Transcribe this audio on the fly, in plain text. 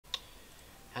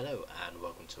Hello and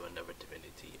welcome to another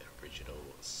Divinity Original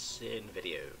Sin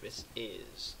video. This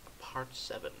is part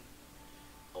 7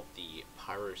 of the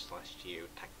Pyro/Geo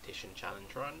Tactician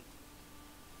Challenge run.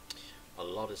 A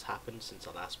lot has happened since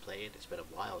I last played. It's been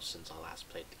a while since I last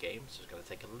played the game, so it's going to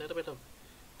take a little bit of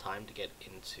time to get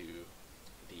into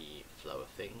the flow of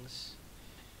things.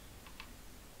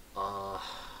 Where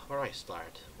do I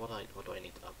start? What do I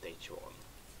need to update you on?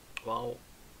 Well,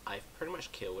 I've pretty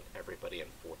much killed everybody in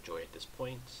Fort Joy at this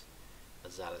point.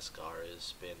 Azaliskar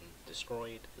has been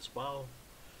destroyed as well.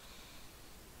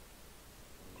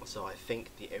 So I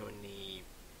think the only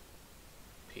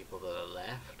people that are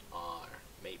left are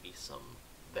maybe some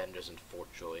vendors in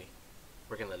Fort Joy.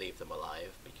 We're going to leave them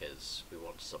alive because we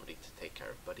want somebody to take care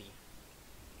of Buddy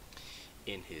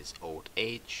in his old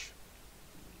age.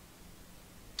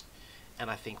 And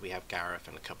I think we have Gareth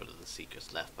and a couple of the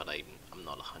Seekers left, but I'm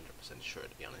not 100% sure,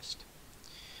 to be honest.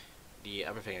 The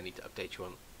other thing I need to update you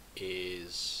on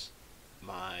is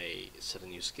my set of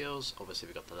new skills. Obviously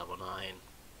we got the level 9,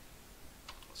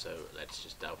 so let's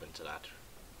just delve into that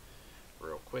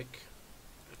real quick.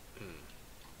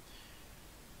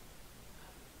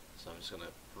 So I'm just going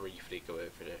to briefly go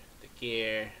over the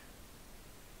gear.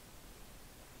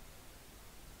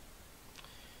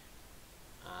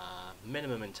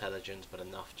 Minimum intelligence, but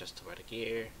enough just to wear the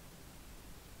gear.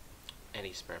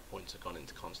 Any spare points have gone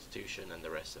into constitution and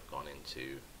the rest have gone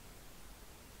into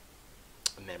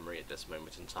memory at this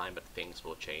moment in time, but things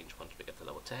will change once we get to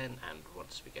level 10 and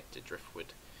once we get to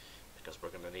driftwood, because we're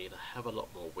going to need a hell of a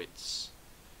lot more wits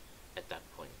at that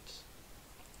point.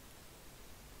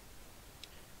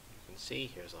 You can see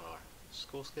here's our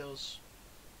school skills.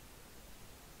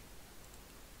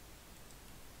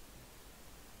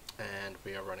 And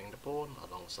we are running the Born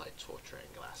alongside Torture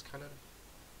and Glass Cannon.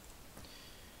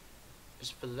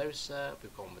 As for Losa,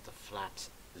 we've gone with the flat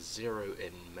 0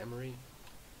 in memory.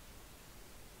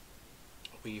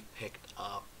 We've picked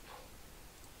up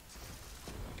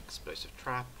Explosive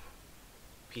Trap,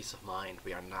 Peace of Mind.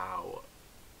 We are now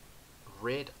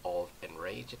rid of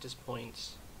Enrage at this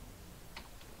point.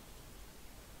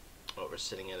 Well, we're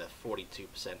sitting at a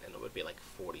 42% and it would be like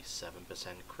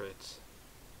 47% crit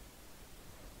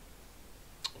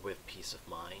with Peace of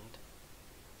Mind.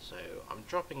 So I'm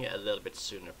dropping it a little bit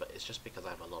sooner, but it's just because I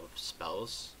have a lot of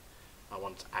spells I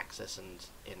want to access, and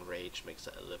Enrage makes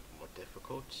it a little bit more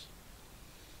difficult.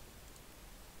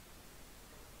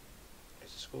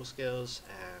 Here's the school skills,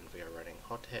 and we are running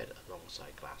Hothead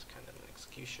alongside Glass Cannon and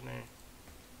Executioner.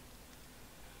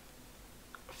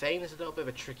 Thane is a little bit of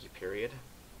a tricky period.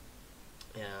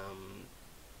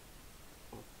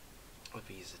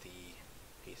 These are the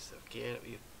pieces of gear that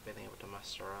we've been able to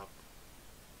muster up.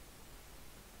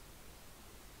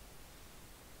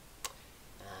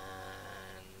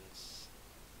 And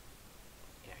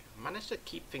yeah, managed to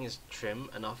keep things trim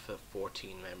enough for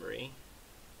 14 memory.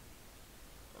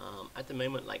 At the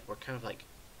moment, like, we're kind of like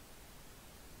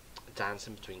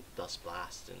dancing between Dust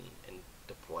Blast and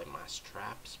deploy mass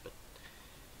traps, but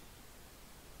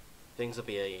things will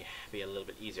be a little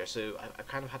bit easier. So I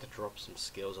kind of had to drop some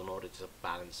skills in order to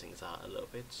balance things out a little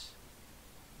bit.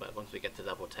 But once we get to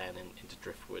level 10 and into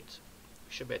Driftwood,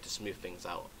 we should be able to smooth things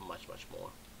out much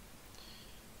more.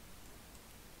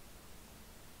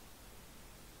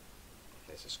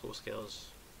 There's the school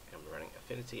skills, and we're running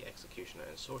Affinity, Executioner,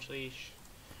 and Sortilege.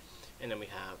 And then we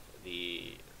have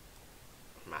the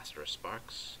Master of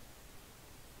Sparks.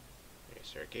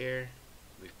 Here's our gear.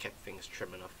 We've kept things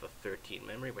trim enough for 13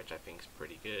 memory, which I think is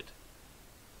pretty good.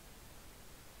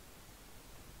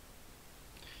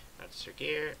 That's our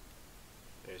gear.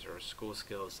 There's our school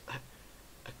skills.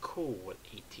 A cool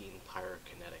 18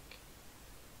 pyrokinetic.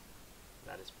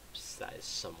 That is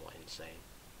somewhat insane.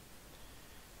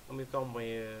 And we've gone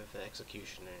with the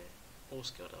Executioner, all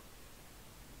skilled up,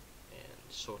 and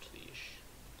Sortilege.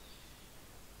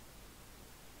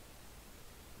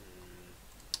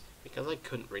 Because I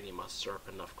couldn't really muster up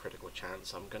enough critical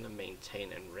chance, I'm going to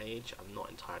maintain Enrage. I'm not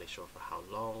entirely sure for how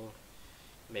long.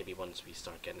 Maybe once we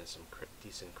start getting some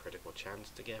decent critical chance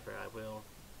together I will.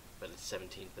 But at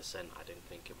 17% I didn't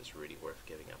think it was really worth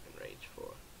giving up Enrage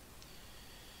for.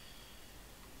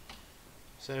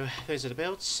 So those are the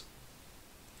builds.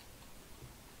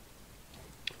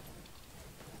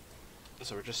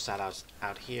 So we're just sat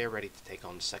out here ready to take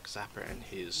on Sex Zapper and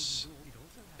his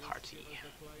party.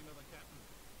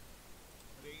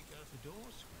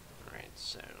 Alright,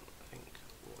 so I think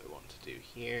what we want to do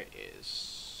here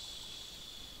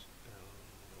is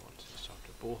we want to start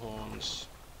the bullhorns.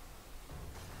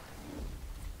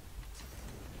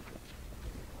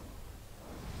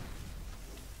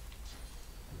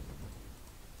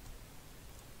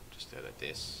 Just do it like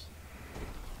this.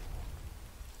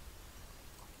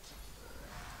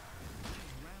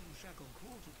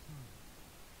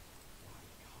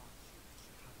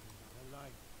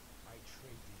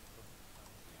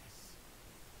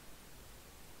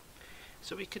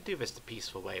 So we could do this the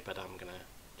peaceful way, but I'm gonna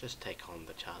just take on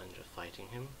the challenge of fighting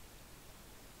him.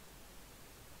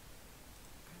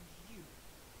 And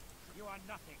you are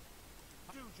nothing.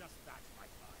 Do just that, my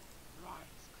fine.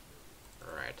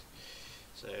 Rise. Right.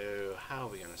 So how are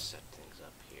we gonna set things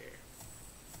up here?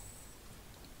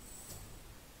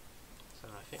 So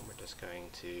I think we're just going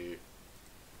to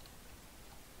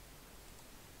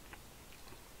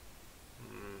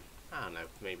I don't know,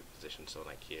 maybe position so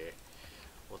like here.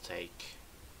 We'll take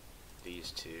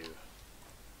these two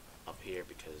up here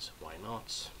because why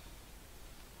not?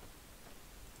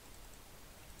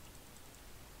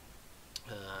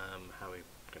 How are we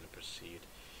going to proceed?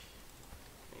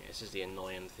 Yeah, this is the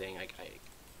annoying thing.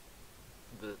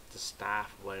 The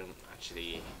staff won't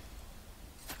actually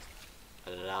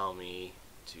allow me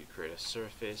to create a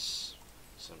surface,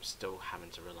 so I'm still having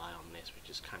to rely on this, which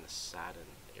is kind of sad and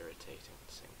irritating at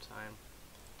the same time.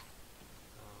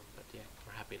 But yeah,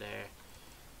 we're happy there.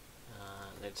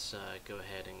 Let's go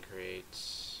ahead and create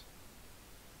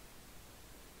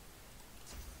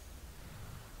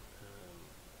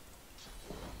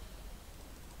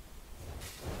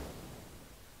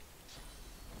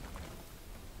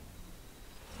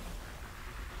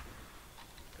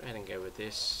go ahead and go with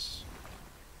this.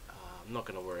 I'm not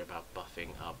going to worry about buffing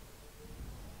up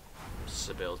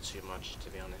Sibyl too much, to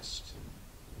be honest.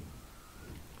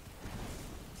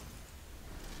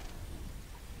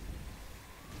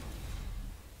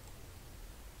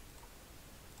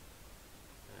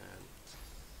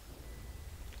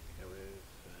 Go with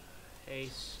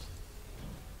haste.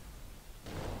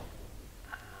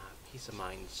 Peace of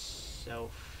mind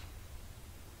self.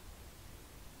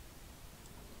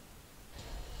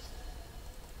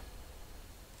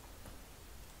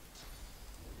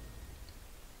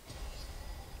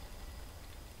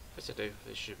 To do,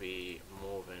 this should be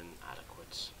more than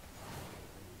adequate.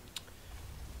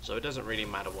 So it doesn't really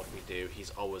matter what we do, he's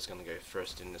always going to go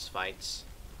first in this fight.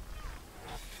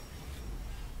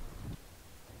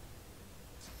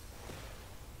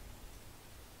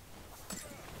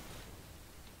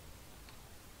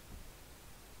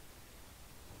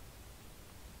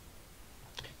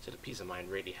 So the peace of mind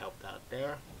really helped out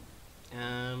there.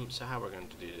 So how we're going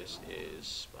to do this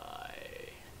is by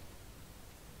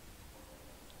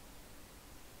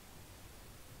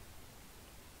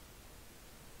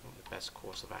best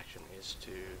course of action is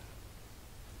to,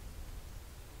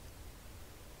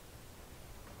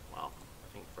 well,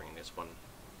 I think bring this one.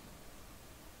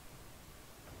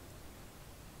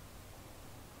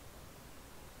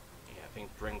 Yeah, I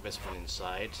think bring this one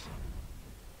inside,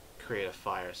 create a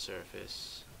fire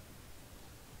surface.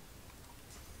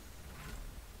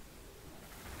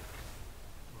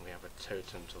 We have a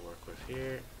totem to work with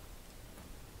here.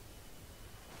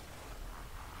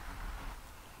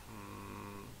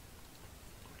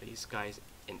 These guys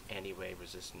in any way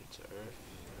resistant to earth?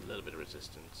 A little bit of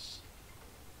resistance.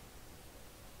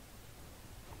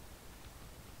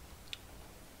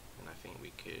 And I think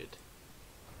we could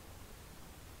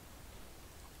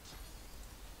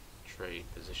trade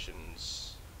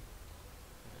positions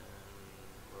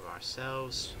with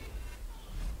ourselves.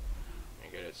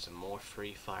 And get some more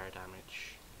free fire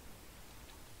damage.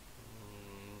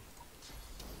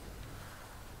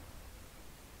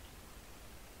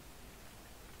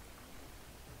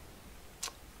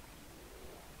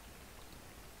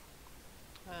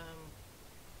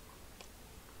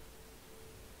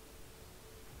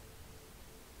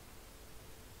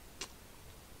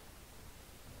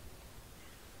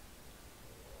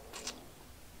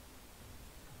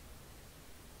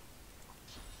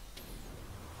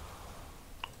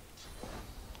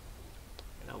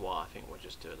 Well, I think we'll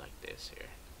just do it like this here.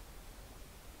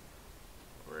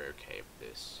 We're okay with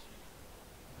this.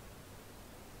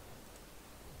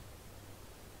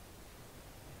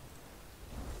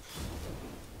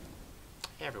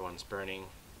 Everyone's burning.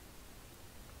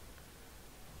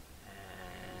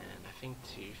 And I think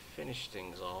to finish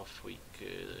things off, we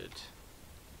could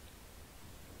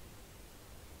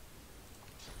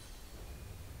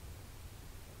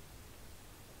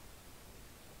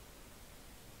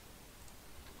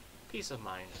peace of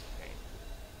mind. Okay.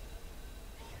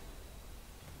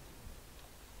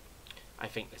 I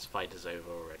think this fight is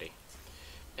over already.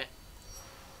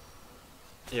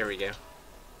 Here we go.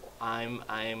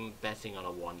 I'm betting on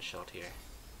a one-shot here.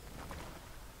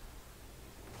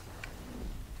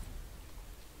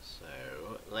 So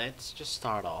let's just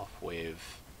start off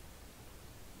with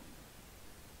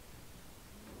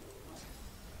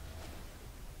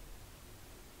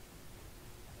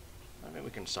I mean we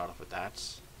can start off with that.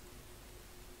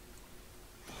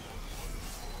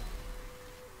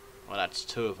 Well, that's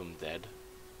 2 of them dead.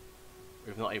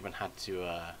 We've not even had to,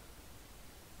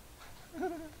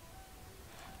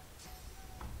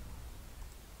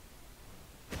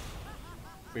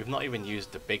 we've not even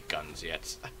used the big guns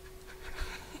yet.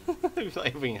 We've not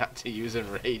even had to use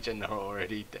Enrage and they're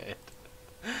already dead.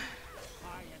 High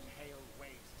and hail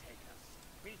waves take us.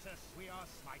 Beat us, we are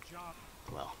my job.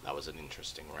 Well, that was an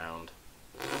interesting round.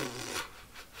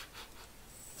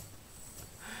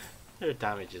 Their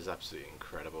damage is absolutely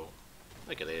incredible.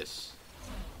 Look at this.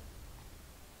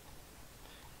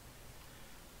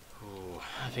 Ooh,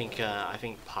 I think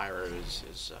Pyros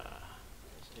is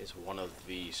one of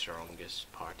the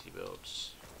strongest party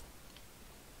builds,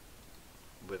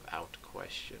 without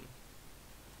question.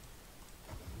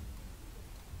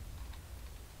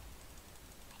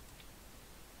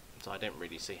 So I don't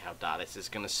really see how Dallas is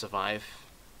going to survive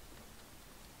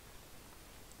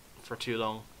for too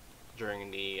long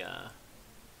during the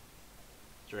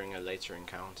during a later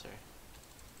encounter.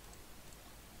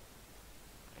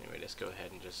 Anyway, let's go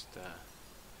ahead and just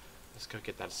let's go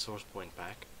get that source point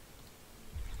back,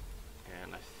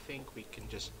 and I think we can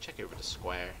just check over the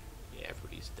square. Yeah,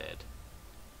 everybody's dead.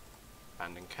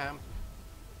 Abandoned camp.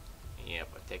 Yep,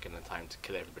 I've taken the time to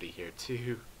kill everybody here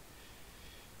too.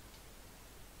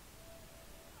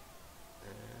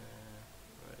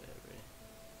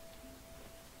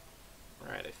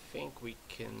 Right, I think we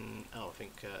can. Oh, I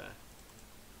think.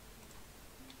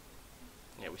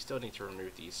 Yeah, we still need to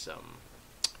remove these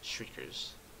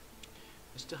shriekers.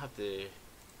 We still have the.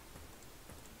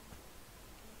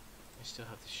 We still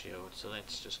have the shield, so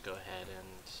let's just go ahead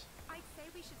and. I'd say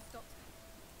we should stop.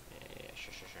 Yeah,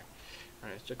 sure.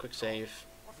 Alright, let's do a quick save.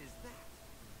 What is that?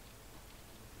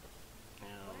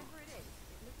 Whatever it is,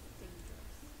 it looks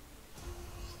dangerous.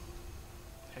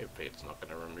 Hopefully it's not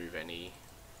going to remove any.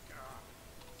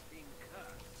 Being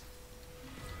cursed.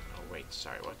 Oh wait,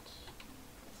 sorry, what?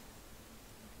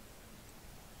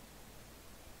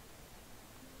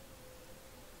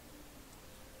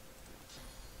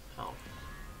 Oh.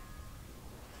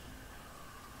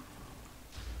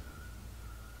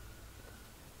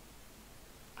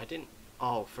 I didn't.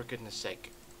 Oh, for goodness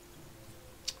sake.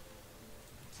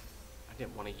 I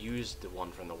didn't want to use the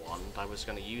one from the wand. I was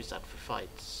going to use that for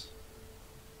fights.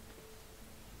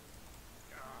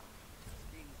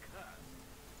 Being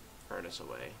cursed. Burn us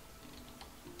away.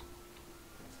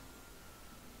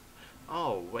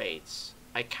 Oh, wait.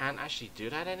 I can't actually do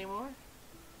that anymore?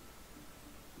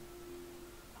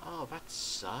 Oh, that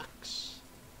sucks.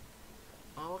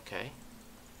 Oh, okay.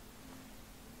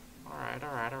 Alright.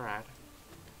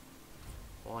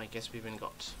 Well, I guess we've been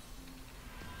got.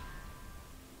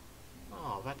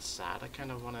 Oh, that's sad. I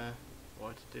kind of want to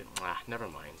do. Ah, never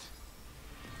mind.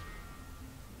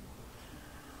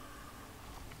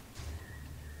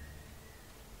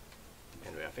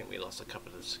 Anyway, I think we lost a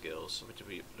couple of the skills. So what did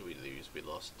we lose? We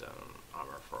lost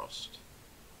armor frost.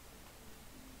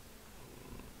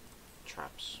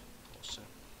 Traps also.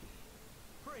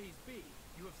 Praise be,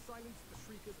 you have silenced the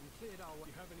shriekers and cleared our way. Do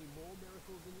you have any more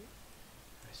miracles in you?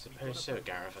 I suppose so,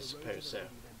 Gareth. I suppose so.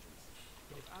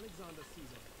 If Alexander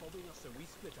sees us fobbing us, so we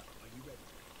split up. Are you ready?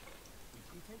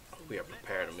 We are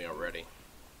prepared and we are ready.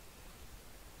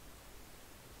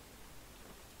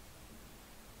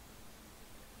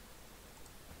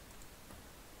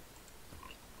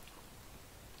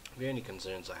 The only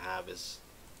concerns I have is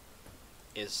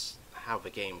how the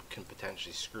game can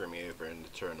potentially screw me over in the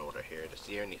turn order here. That's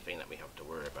the only thing that we have to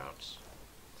worry about.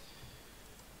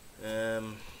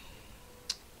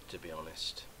 To be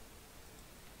honest.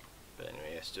 But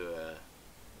anyway, let's do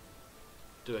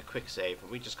a quick save.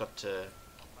 We just got to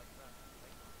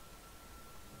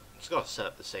set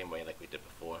up the same way like we did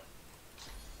before.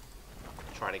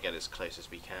 Try to get as close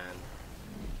as we can.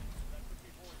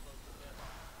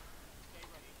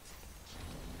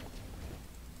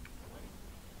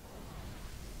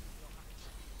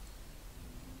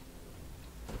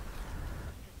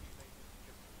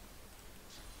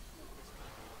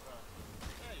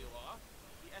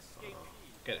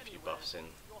 Get a few buffs in.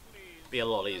 Be a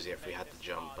lot easier if we had the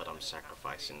jump, but I'm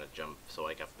sacrificing the jump so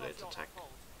I get blitz attack.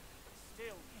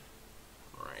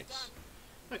 Alright.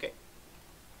 Okay.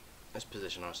 Let's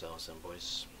position ourselves then,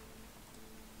 boys.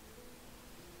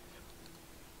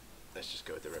 Let's just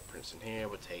go with the Red Prince in here.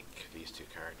 We'll take these two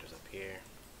characters up here.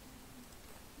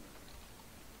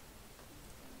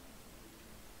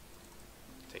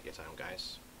 Take your time,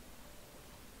 guys.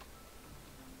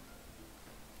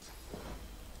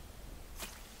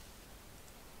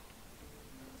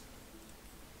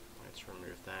 Let's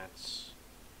remove that.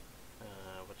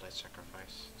 What did I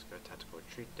sacrifice? Let's go tactical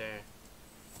retreat there.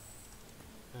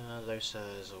 Those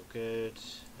is all good,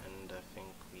 and I think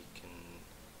we can.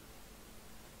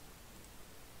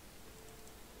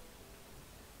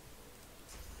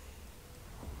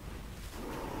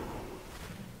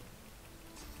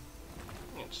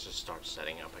 Let's just start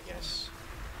setting up, I guess.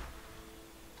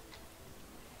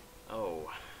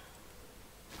 Oh,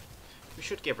 we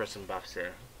should give her some buffs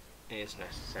here. It is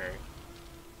necessary.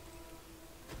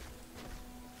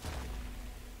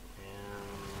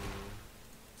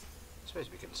 I suppose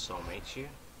we can soulmate you.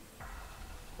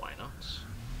 Why not?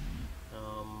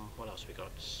 What else we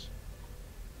got?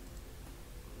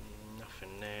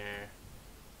 Nothing there.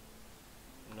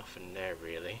 Nothing there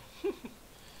really.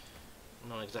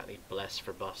 Not exactly blessed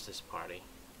for buffs this party.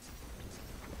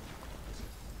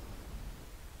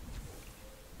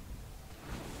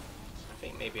 I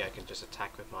think maybe I can just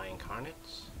attack with my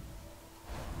incarnates.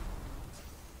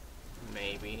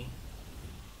 Maybe.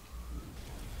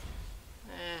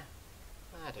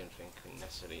 I don't think we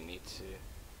necessarily need to.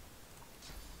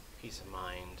 Peace of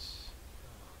mind.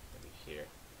 Maybe here.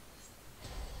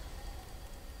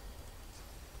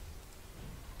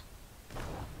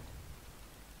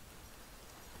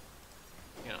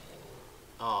 Yeah.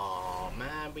 Oh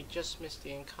man, we just missed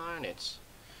the incarnates.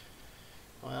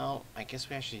 Well, I guess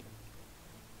we actually.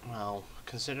 Well,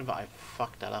 considering that I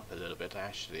fucked that up a little bit,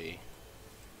 actually.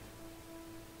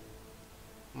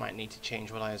 Might need to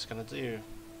change what I was gonna do.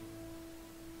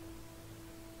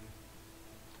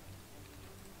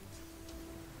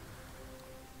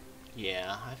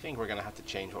 Yeah, I think we're gonna have to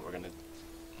change what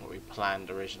we planned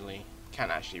originally.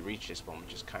 Can't actually reach this one,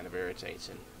 which is kind of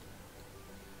irritating.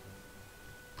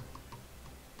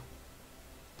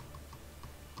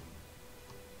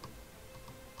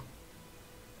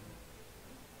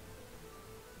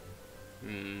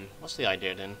 What's the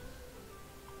idea then?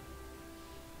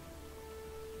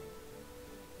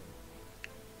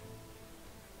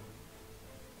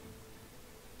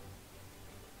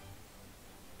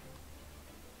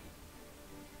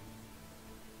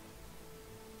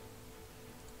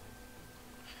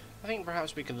 I think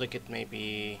perhaps we could look at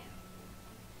maybe.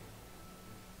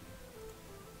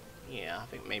 Yeah, I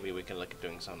think maybe we can look at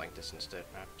doing something like this instead,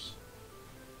 perhaps.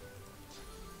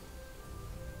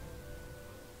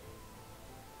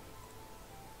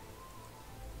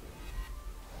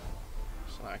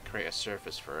 So I create a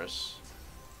surface for us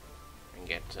and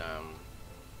get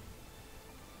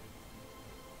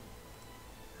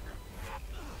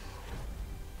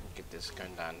this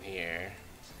gun down here.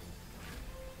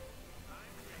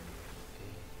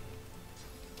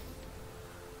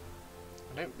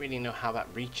 I don't really know how that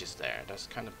reaches there. That's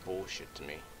kind of bullshit to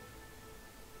me.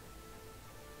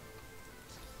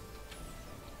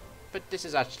 But this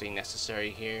is actually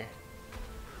necessary here.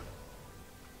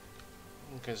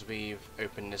 Because we've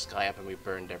opened this guy up and we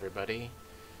burned everybody.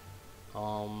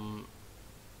 And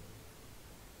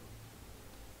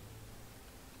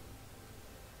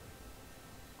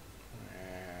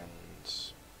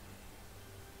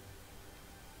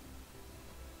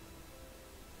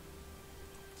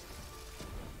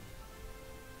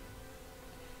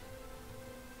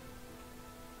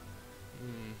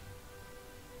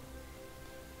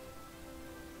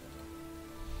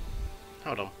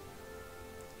hold on.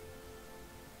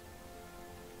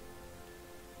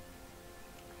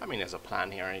 I mean, there's a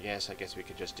plan here, I guess. I guess we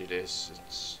could just do this.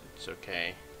 It's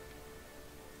okay.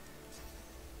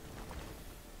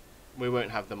 We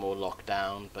won't have them all locked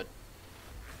down, but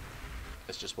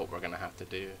it's just what we're gonna have to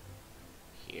do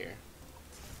here.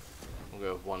 We'll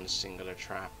go with one singular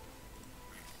trap.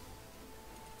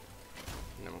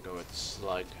 And then we'll go with the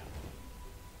slug.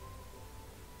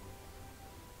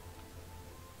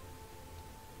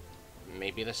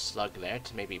 Maybe the slug there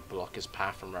to maybe block his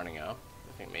path from running up.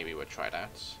 I think maybe we'll try that.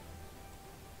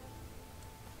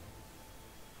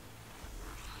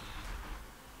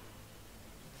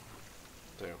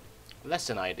 So, less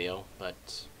than ideal, but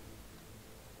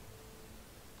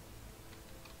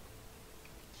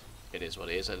it is what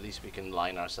it is. At least we can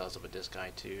line ourselves up with this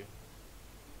guy too.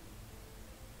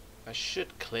 I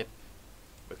should clip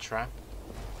the trap.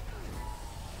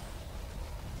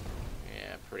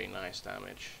 Yeah, pretty nice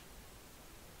damage.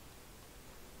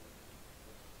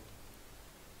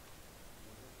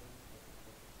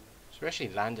 We actually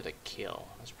landed a kill.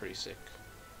 That's pretty sick.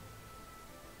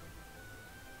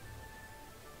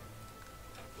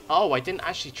 Oh, I didn't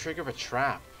actually trigger a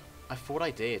trap. I thought I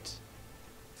did.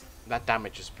 That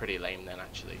damage is pretty lame then,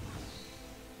 actually.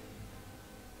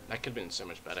 That could have been so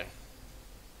much better.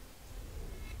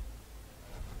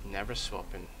 Never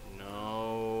swapping.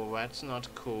 No, that's not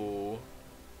cool.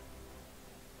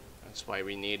 That's why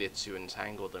we needed to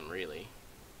entangle them, really.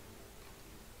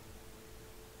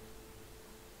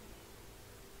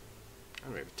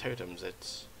 Anyway, with totems,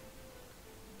 it's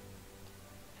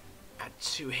at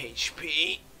 2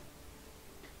 HP.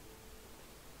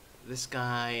 This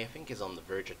guy, I think, is on the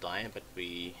verge of dying, but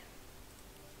he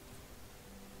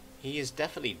is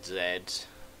definitely dead.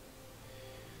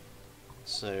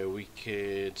 So we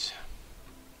could,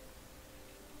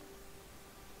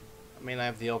 I mean, I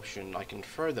have the option, I can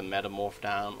throw the metamorph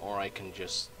down, or I can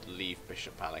just leave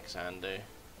Bishop Alexander.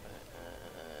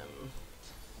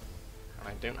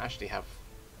 I don't actually have,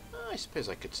 I suppose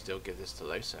I could still give this to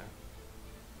Losa.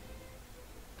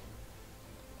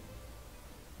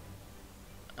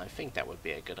 I think that would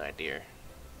be a good idea.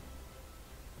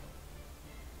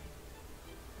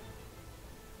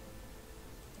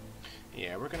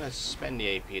 Yeah, we're gonna spend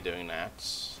the AP doing that.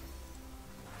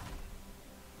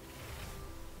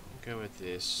 Go with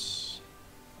this.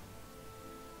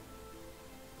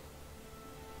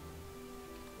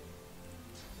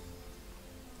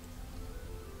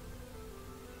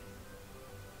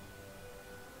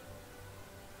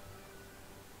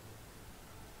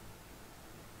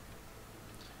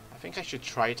 I think I should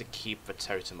try to keep the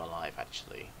totem alive,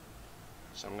 actually.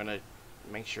 So I'm gonna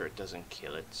make sure it doesn't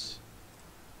kill it.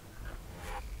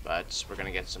 But we're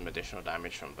gonna get some additional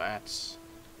damage from that.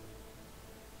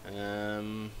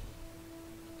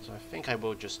 So I think I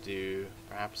will just do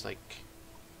perhaps like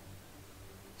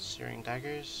Searing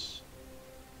Daggers.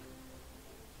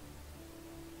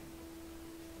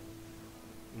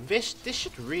 This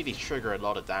should really trigger a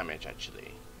lot of damage,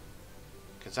 actually,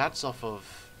 because that's off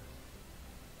of,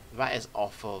 that is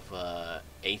off of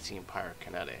 18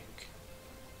 pyrokinetic.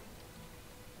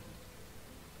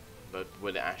 But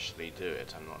would it actually do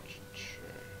it? I'm not sure.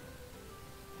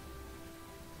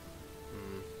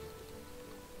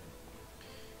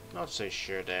 Not so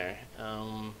sure there.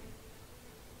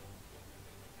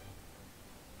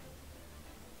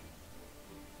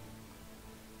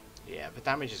 Yeah, the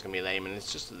damage is going to be lame, and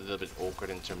it's just a little bit awkward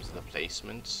in terms of the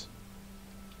placement.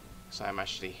 So I'm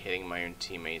actually hitting my own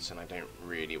teammates, and I don't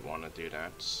really want to do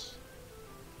that.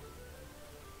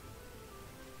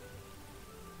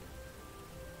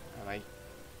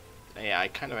 And I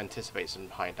kind of anticipate some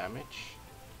high damage.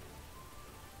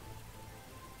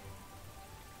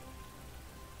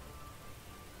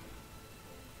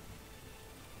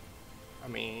 I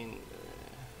mean,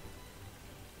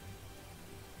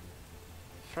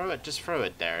 just throw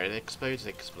it there. It explodes, it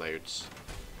explodes.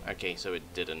 Okay, so it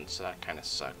didn't, so that kind of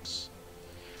sucks.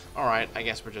 Alright, I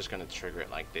guess we're just gonna trigger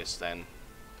it like this then.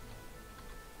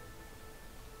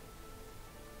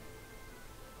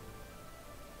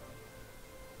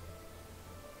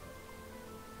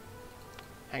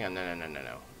 Hang on,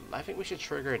 no. I think we should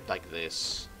trigger it like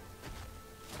this.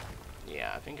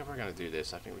 Yeah, I think if we're gonna do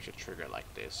this, I think we should trigger it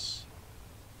like this.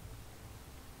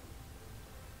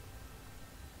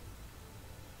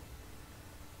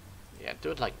 Yeah,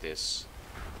 do it like this.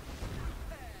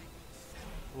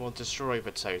 We'll destroy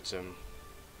the totem.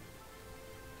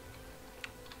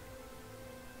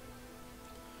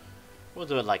 We'll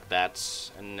do it like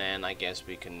that, and then I guess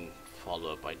we can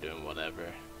follow up by doing whatever.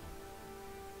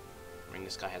 I mean,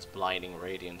 this guy has blinding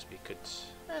radiance. We could...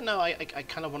 no, I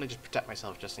kind of want to just protect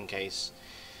myself just in case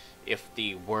if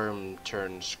the worm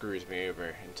turn screws me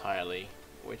over entirely,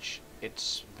 which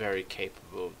it's very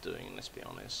capable of doing, let's be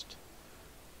honest.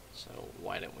 So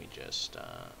why don't we just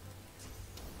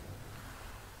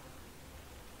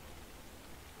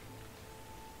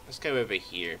let's go over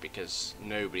here, because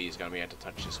nobody's gonna be able to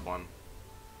touch this one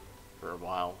for a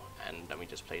while, and then we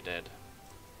just play dead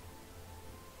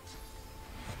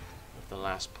with the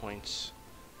last points.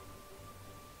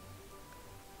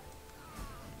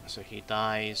 So he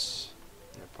dies,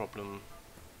 no problem.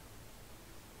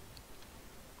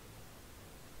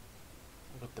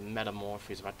 With the metamorph,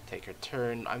 he's about to take her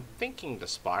turn. I'm thinking the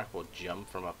spark will jump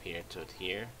from up here to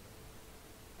here.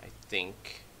 I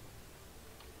think.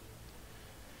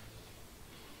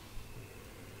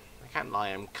 I can't lie,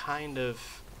 I'm kind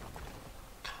of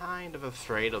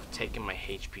afraid of taking my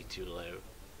HP too low.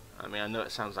 I mean, I know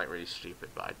it sounds like really stupid,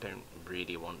 but I don't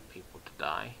really want people to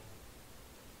die.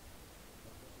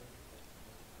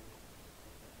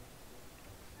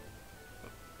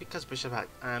 Because Bishop,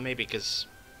 maybe because.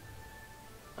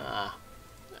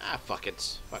 Fuck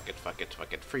it.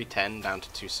 310 down to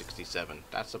 267.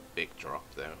 That's a big drop,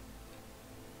 though.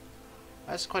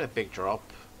 That's quite a big drop.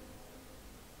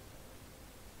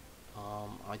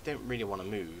 I don't really want to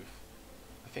move.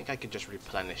 I think I could just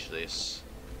replenish this.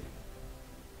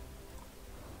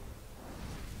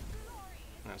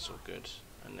 That's all good.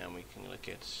 And then we can look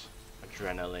at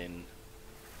adrenaline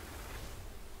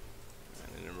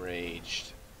and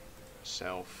enraged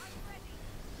self.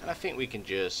 And I think we can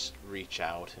just reach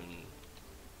out and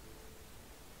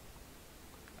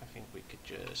think we could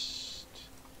just...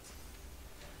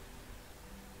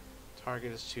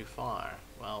 Target is too far.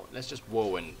 Well, let's just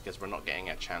whoa in, because we're not getting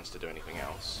a chance to do anything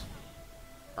else.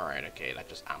 Alright, okay, that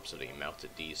just absolutely melted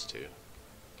these two.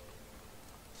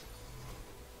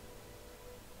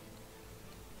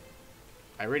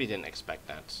 I really didn't expect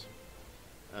that.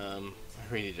 I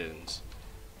really didn't.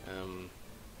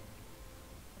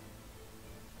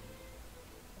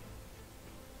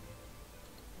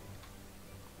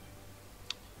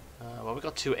 Well, we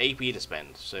got 2 AP to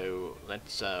spend, so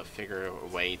let's figure a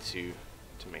way to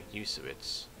make use of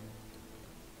it.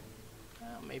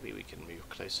 Maybe we can move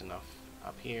close enough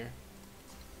up here.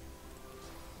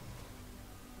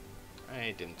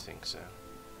 I didn't think so.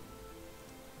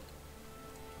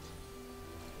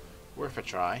 Worth a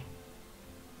try.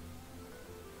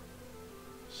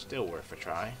 Still worth a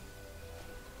try.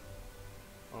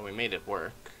 Well, we made it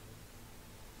work.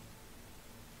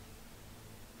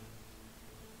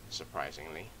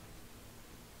 Surprisingly.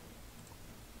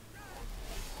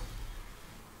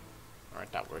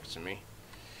 Alright, that works for me.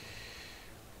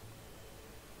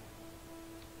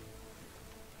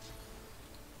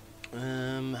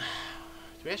 Do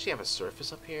we actually have a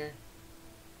surface up here?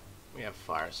 We have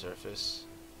fire surface.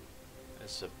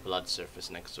 There's a blood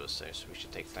surface next to us, so we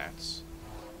should take that.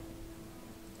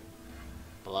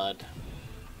 Blood.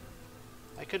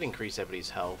 I could increase everybody's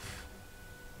health,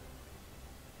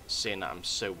 seeing that I'm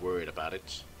so worried about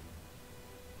it.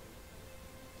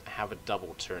 I have a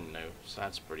double turn though, so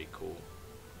that's pretty cool.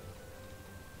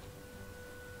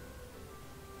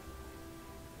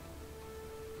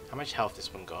 How much health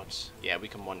this one got? Yeah, we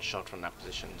can one shot from that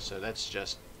position, so let's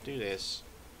just do this.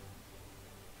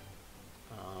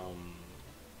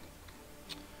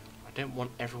 I don't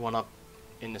want everyone up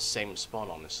in the same spot,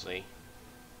 honestly.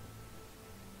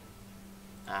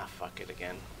 Ah, fuck it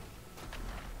again.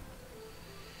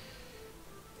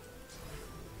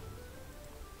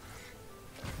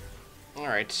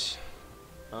 Alright.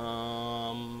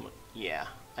 Yeah,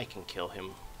 I can kill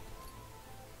him.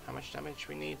 How much damage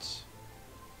we need?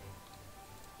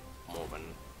 More than...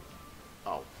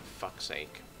 Oh, for fuck's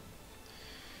sake.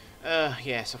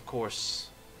 Yes, of course.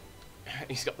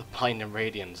 He's got the blinding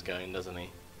radiance going, doesn't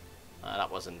he? That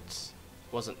wasn't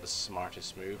the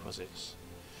smartest move, was it?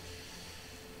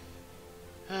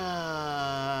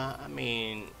 I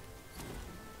mean...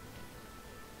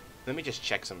 Let me just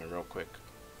check something real quick.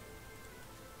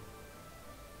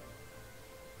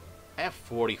 I have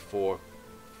 44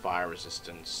 fire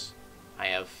resistance. I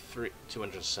have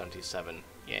 277.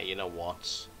 Yeah, you know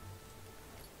what?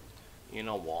 You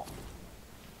know what?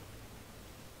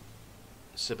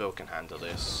 Sybil can handle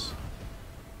this.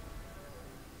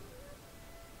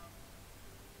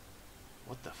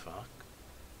 What the fuck?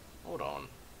 Hold on.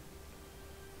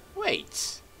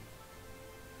 Wait!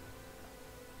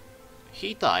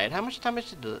 He died? How much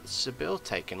damage did Sybil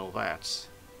take in all that?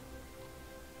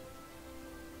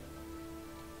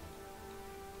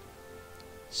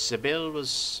 Sybil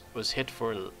was hit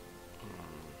for...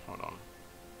 hold on.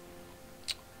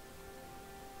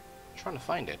 I'm trying to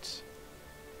find it.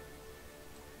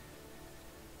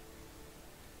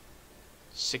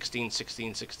 16,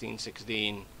 16, 16,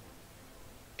 16.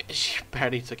 She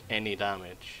barely took any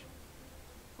damage.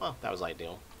 Well, that was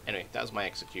ideal. Anyway, that was my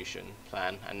execution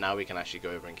plan, and now we can actually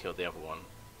go over and kill the other one.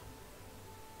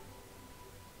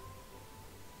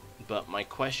 But my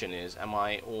question is, am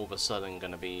I all of a sudden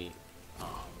gonna be...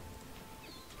 Oh.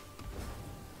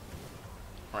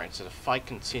 Alright, so the fight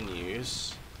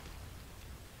continues.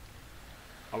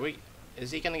 Are we...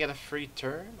 Is he gonna get a free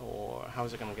turn, or how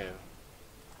is it gonna go?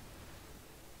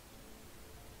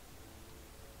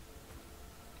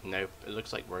 Nope, it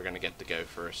looks like we're gonna get to go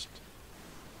first.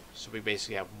 So we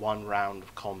basically have one round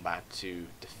of combat to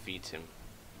defeat him.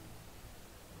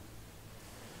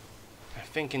 I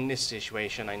think in this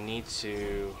situation I need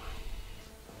to...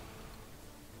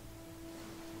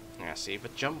 Yeah, see,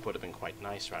 but jump would have been quite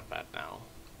nice right about now.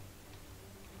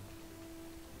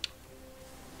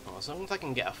 Well, as long as I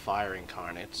can get a fire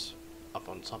incarnate up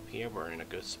on top here, we're in a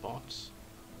good spot.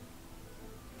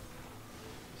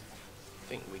 I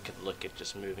think we could look at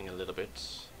just moving a little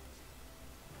bit.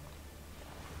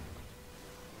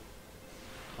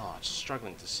 Oh, it's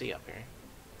struggling to see up here.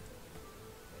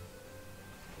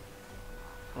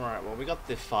 Alright, well we got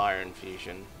the fire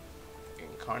infusion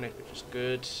incarnate, which is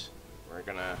good. We're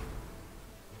gonna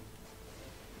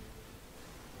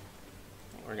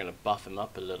buff him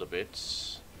up a little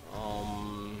bit.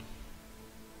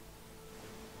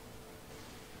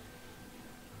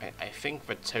 I think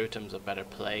the totem's a better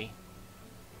play.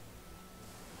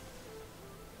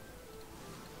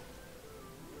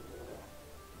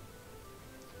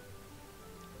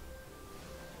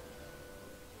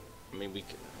 I mean,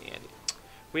 yeah,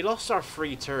 we lost our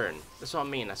free turn. That's what I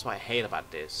mean. That's what I hate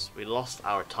about this. We lost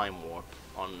our time warp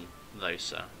on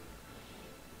Losa.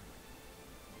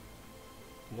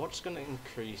 What's going to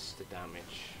increase the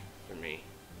damage for me?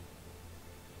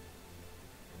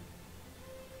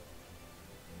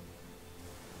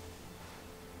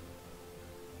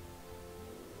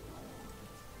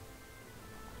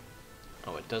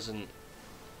 Oh, it doesn't...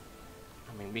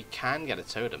 I mean, we can get a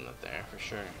totem up there, for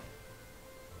sure.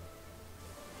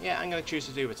 Yeah, I'm going to choose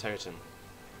to do a totem.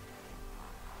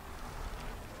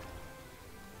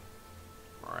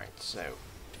 Alright, so...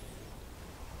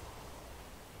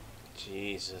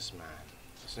 Jesus, man.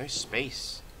 There's no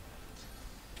space.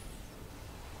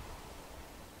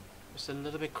 Just a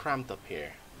little bit cramped up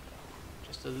here.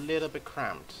 Just a little bit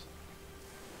cramped.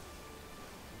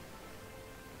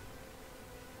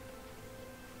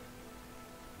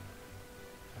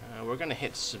 We're gonna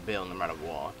hit Sibyl no matter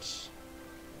what.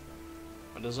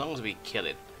 But as long as we kill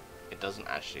it, it doesn't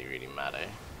actually really matter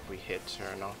if we hit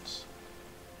her or not.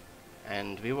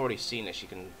 And we've already seen that she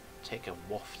can take a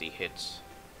wafty hit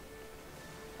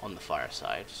on the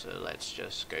fireside, so let's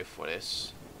just go for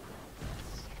this.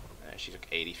 She took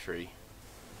 83.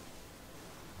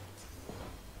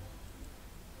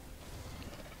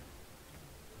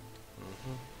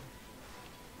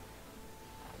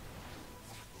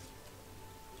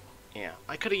 Yeah,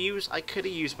 I could have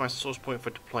used my source point for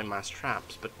deploying mass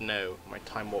traps, but no, my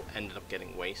time warp ended up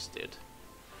getting wasted.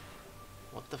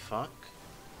 What the fuck?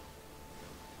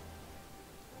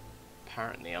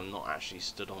 Apparently I'm not actually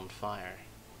stood on fire.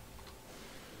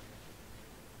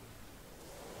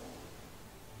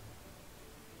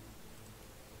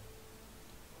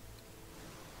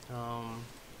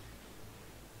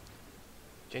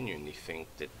 Genuinely think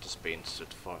that just being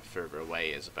stood far further away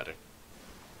is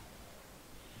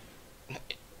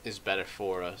better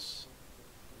for us,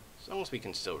 as long as we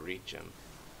can still reach him.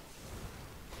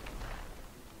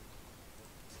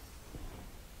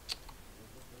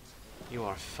 You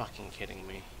are fucking kidding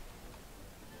me.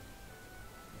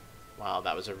 Wow,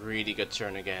 that was a really good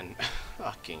turn again.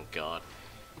 Fucking god.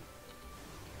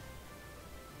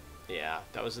 Yeah,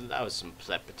 that was some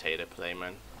potato play,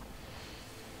 man.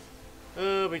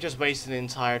 We just wasted an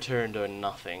entire turn doing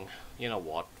nothing. You know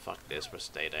what? Fuck this. We'll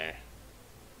stay there.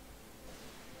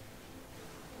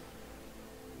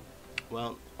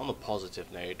 Well, on a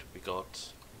positive note, we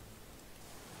got...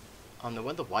 I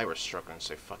wonder why we're struggling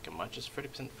so fucking much. It's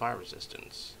 30% fire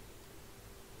resistance.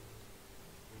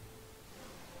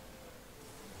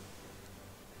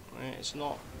 It's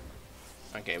not...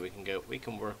 Okay, we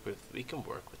can work with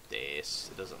this.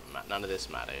 It doesn't matter. None of this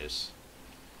matters.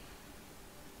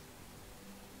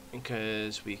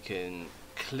 Because we can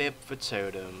clip the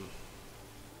totem.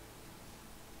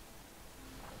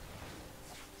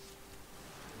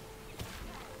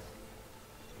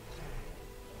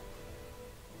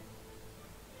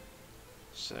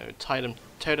 So totem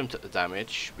took the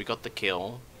damage. We got the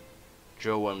kill.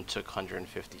 Joam took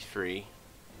 153.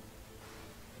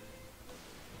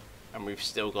 And we've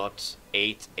still got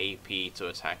 8 AP to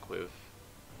attack with.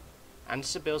 And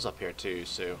Sibyl's up here too,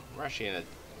 so we're actually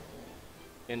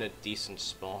in a decent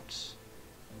spot.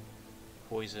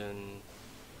 Poison.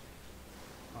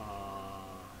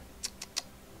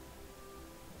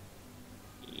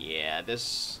 Yeah,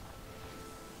 this.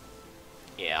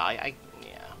 Yeah, yeah,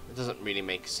 it doesn't really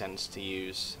make sense to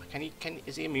use.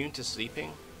 Is he immune to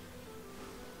sleeping?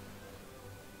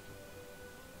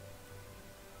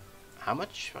 How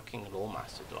much fucking Lore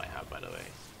Master do I have, by the way?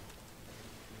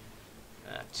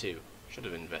 2. Should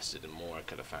have invested in more, I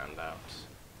could have found out.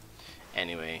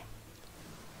 Anyway.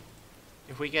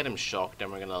 If we get him shocked, then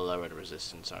we're going to lower the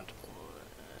resistance, aren't we?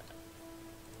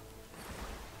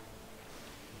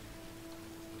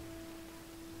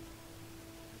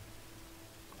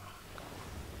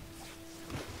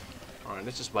 Alright,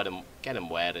 let's just get him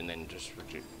wet and then just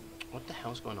reduce. What the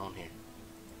hell's going on here?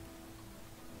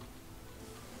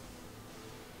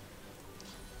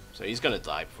 So he's gonna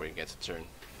die before he gets a turn.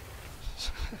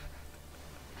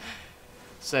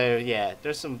 So yeah,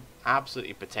 there's some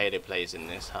absolutely potato plays in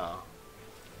this, huh?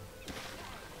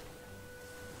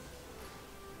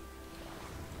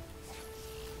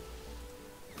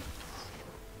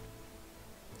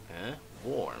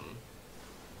 Warm.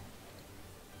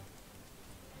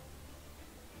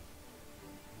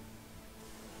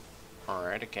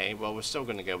 Alright, okay, well we're still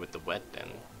gonna go with the wet then.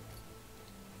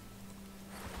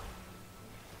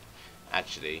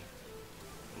 Actually,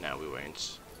 no, we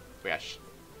won't. We actually...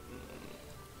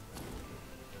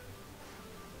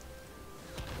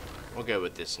 We'll go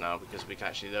with this now because we can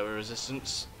actually lower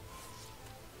resistance.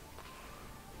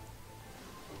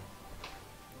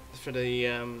 for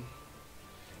the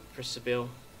for Sibyl.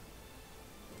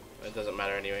 It doesn't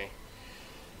matter anyway.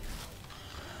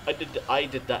 I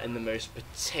did that in the most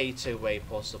potato way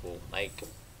possible. Like,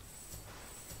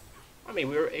 I mean,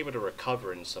 we were able to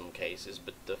recover in some cases,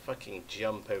 but the fucking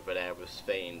jump over there with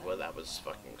Fane, well, that was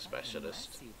fucking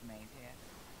specialist.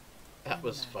 That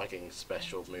was fucking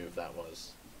special move, that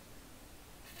was.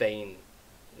 Fane,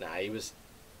 nah, he's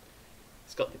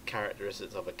got the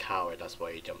characteristics of a coward, that's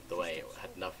why he jumped away. It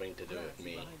had nothing to do with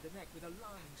me.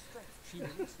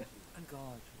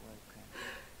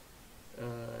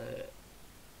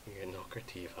 You knock her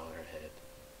teeth out her head.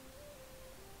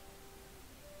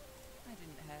 I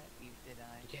didn't hurt you, did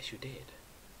I? Yes, you did.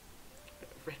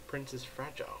 Red Prince is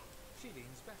fragile. She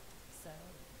leans back. So,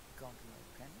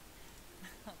 God-broken.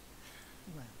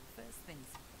 Well, first things.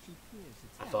 She peers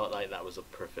at I felt like that was a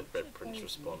perfect Red Prince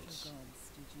response.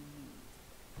 Gods did you meet?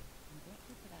 And what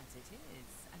good that it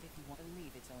is, and if you want to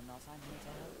believe it or not, I'm here to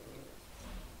help you.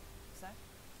 So?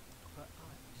 her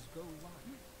eyes go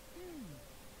wide.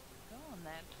 Go on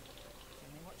then.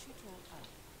 Tell me what she taught her.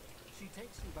 She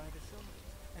takes you by the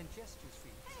shoulders and gestures for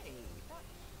you. Hey,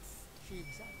 that's... She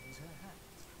examines her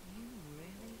hands. You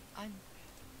really... I'm...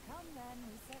 Come then,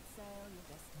 we set sail, your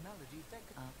destiny. Melody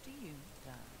beckons. After you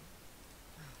die.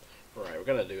 Right, we're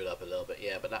gonna do it up a little bit,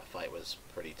 yeah, but that fight was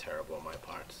pretty terrible on my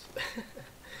part.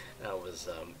 That was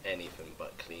anything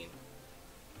but clean.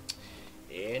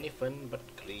 Anything but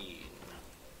clean.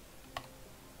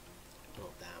 Oh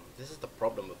damn, this is the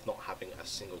problem with not having a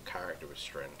single character with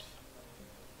strength.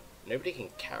 Nobody can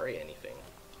carry anything.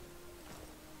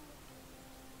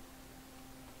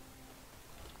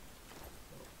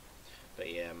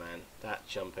 But yeah, man, that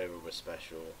jump over was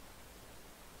special.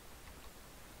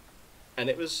 And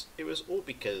it was all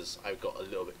because I got a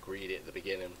little bit greedy at the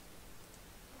beginning.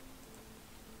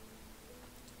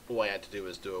 All I had to do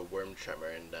was do a worm tremor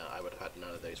and I would have had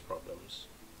none of those problems.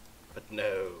 But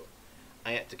no,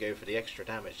 I had to go for the extra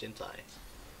damage, didn't I?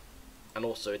 And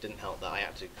also it didn't help that I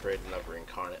had to create another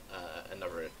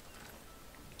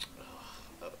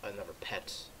another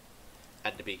pet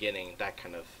at the beginning. That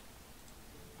kind of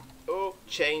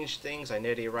changed things. I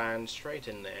nearly ran straight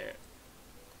in there.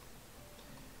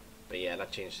 But yeah,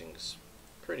 that changed things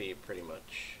pretty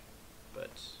much.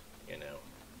 But you know,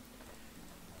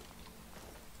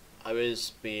 I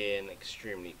was being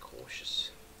extremely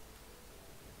cautious.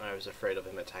 I was afraid of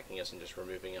him attacking us and just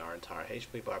removing our entire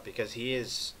HP bar, because he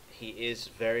is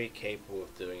very capable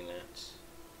of doing that.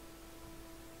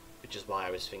 Which is why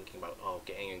I was thinking about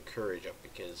getting Encourage up,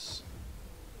 because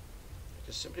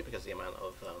just simply because the amount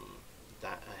of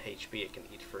that HP it can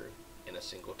eat through in a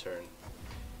single turn.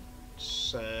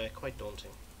 It's quite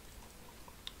daunting.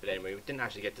 But anyway, we didn't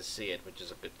actually get to see it, which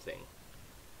is a good thing.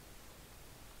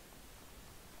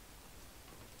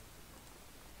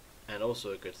 And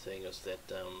also a good thing is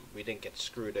that we didn't get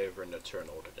screwed over in the turn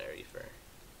order there either.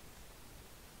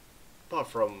 Apart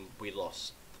from we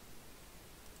lost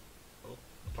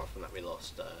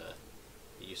the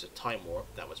use of Time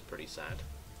Warp. That was pretty sad.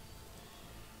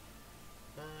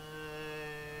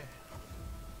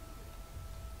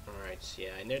 Alright,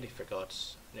 yeah, I nearly forgot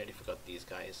these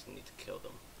guys. I need to kill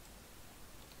them.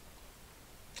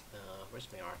 Where's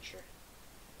my archer?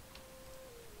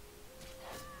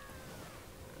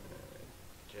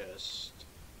 Just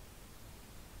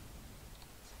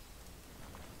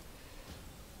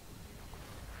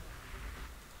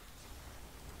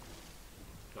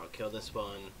I'll kill this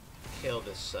one, kill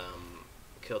this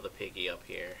kill the piggy up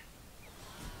here,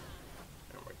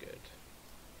 and we're good.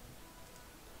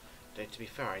 Though, to be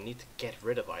fair, I need to get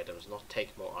rid of items, not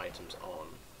take more items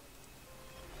on.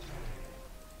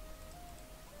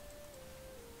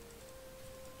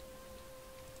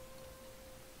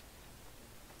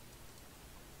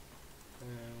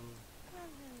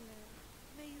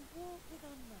 May you walk with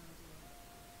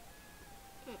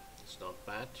Unmardia. It's not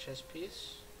bad, chess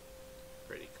piece.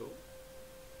 Pretty cool.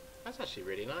 That's actually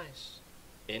really nice.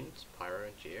 Int, Pyro,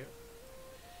 and Geo.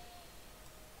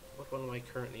 What one am I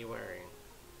currently wearing?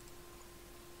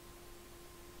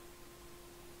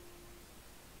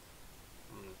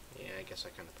 Yeah, I guess I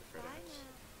kind of prefer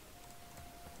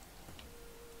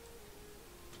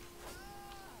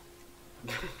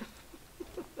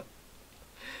that.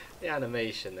 The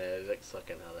animation there looks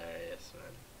fucking hilarious,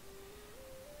 man.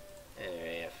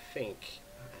 Anyway, I think...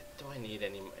 do I need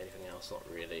anything else? Not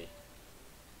really.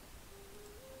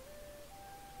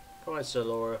 Come on, Sir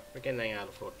Laura. We're getting out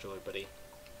of Fort Joy, buddy.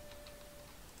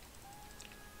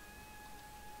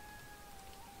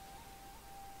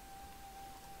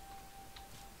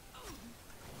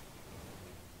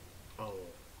 Oh.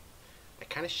 I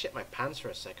kind of shit my pants for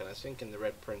a second. I was thinking the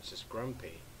Red Prince is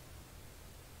grumpy.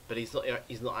 But he's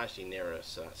not actually near us,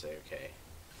 so that's okay.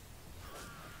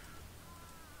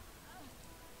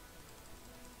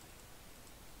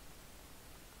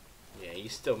 Yeah,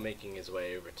 he's still making his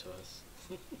way over to us.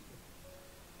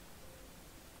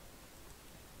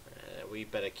 We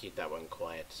better keep that one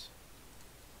quiet.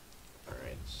 Alright,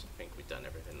 I think we've done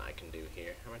everything I can do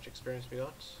here. How much experience we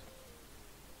got?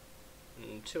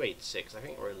 286. I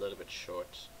think we're a little bit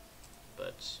short,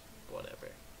 but whatever.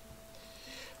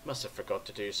 Must have forgot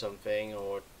to do something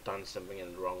or done something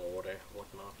in the wrong order,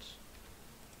 whatnot.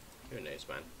 Who knows,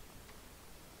 man.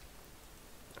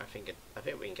 I think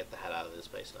we can get the hell out of this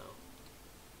place now.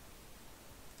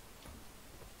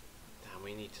 Damn,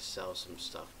 we need to sell some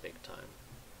stuff big time.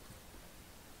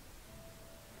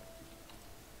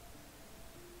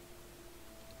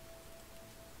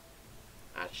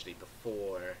 Actually,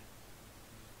 before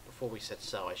we set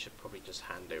sail, I should probably just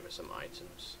hand over some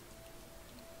items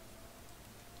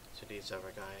to these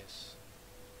other guys.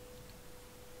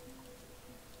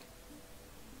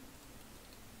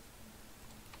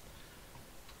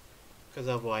 Because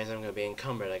otherwise I'm going to be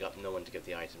encumbered. I got no one to give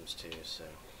the items to, so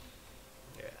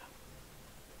yeah.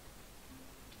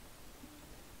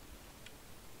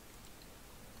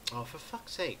 Oh, for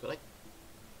fuck's sake, like...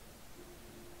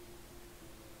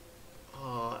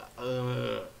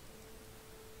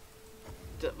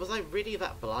 was I really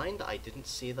that blind that I didn't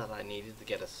see that I needed to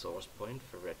get a source point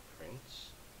for Red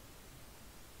Prince?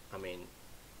 I mean,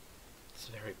 it's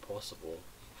very possible.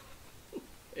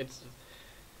 It's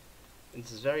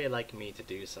very like me to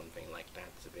do something like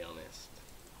that, to be honest.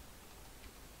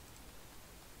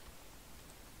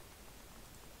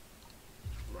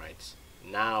 Right,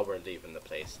 now we're leaving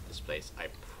this place. I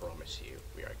promise you,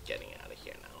 we are getting out of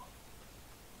here now.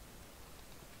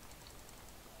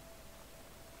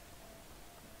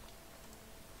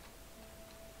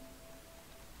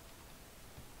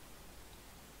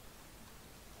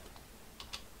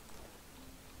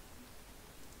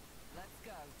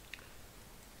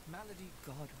 Malady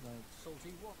Godwell,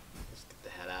 salty what? Let's get the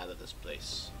hell out of this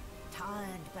place.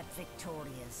 Tired but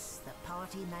victorious, the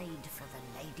party made for the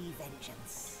Lady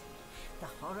Vengeance. The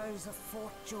horrors of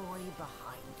Fort Joy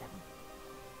behind them.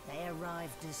 They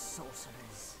arrived as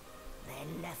sorcerers.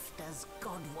 They left as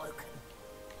godwoken.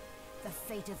 The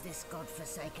fate of this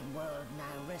godforsaken world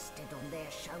now rested on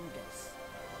their shoulders.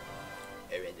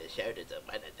 Or in the shoulders of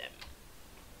one of them.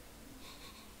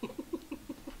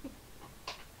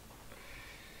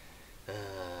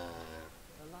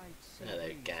 Hello,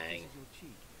 gang. Your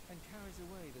cheek and carries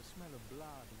away the smell of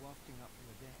blood wafting up from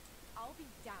the dead. I'll be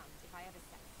damned if I ever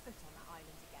set foot on that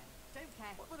island again. Don't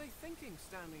care. What were they thinking,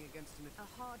 standing against an... A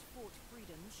hard-fought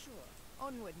freedom, sure.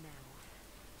 Onward now.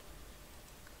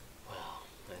 Well,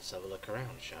 let's have a look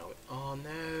around, shall we? Oh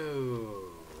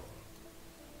no!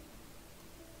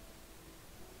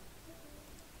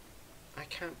 I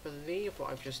can't believe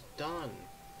what I've just done.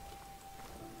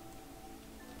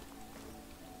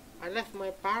 I left my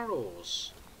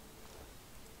barrels.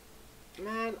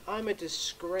 Man, I'm a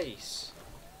disgrace.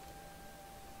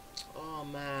 Oh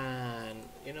man,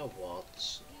 you know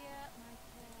what?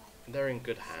 They're in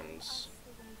good hands.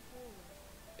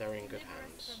 They're in good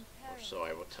hands. Or so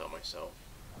I will tell myself.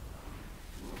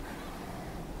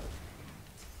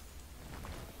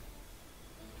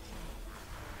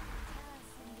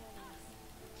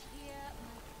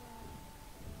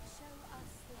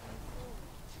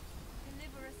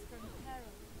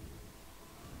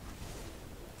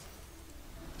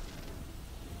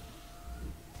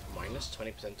 Minus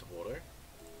 20% to water.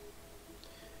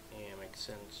 Yeah, makes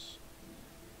sense.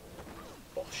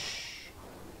 Bosh.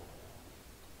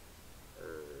 Are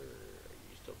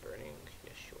you still burning?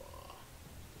 Yes, you are.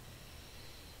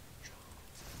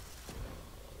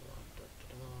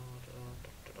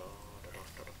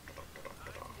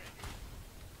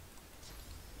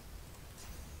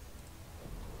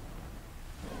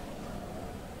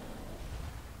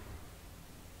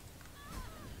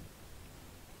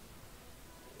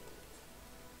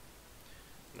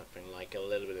 Nothing like a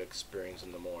little bit of experience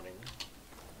in the morning.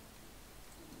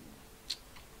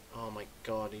 Oh my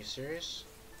god, are you serious?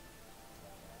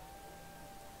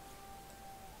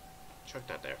 Chuck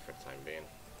that there for the time being.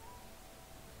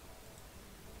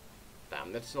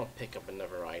 Damn, let's not pick up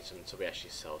another item until we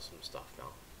actually sell some stuff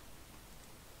now.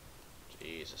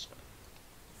 Jesus, man.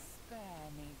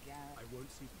 Spare me, Gareth. I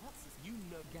won't see... What's his... You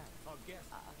know Gareth, our guest.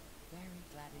 Very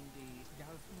glad indeed.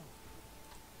 Gareth Knoll.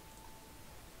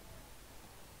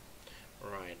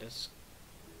 Right, let's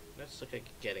look at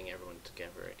getting everyone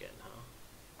together again, huh?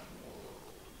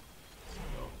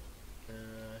 Oh,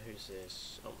 who's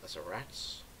this? Oh, that's a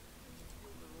rats.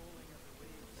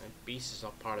 And Beast is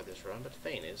not part of this run, but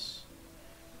Thane is.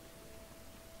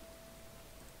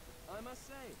 I must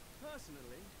say,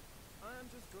 personally, I am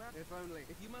just glad. If only.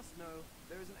 If you must know,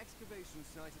 there is an excavation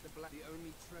site at the Black. The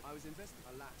only trip I was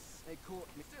investigating. Alas, they caught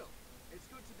me. Still, it's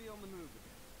good to be on the move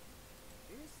again.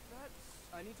 Is that?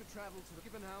 I need to travel to the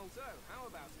given how. So, how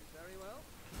about it? Very well.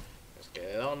 Let's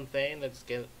get it on, Thane. Let's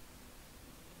get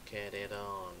it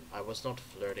on. I was not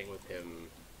flirting with him.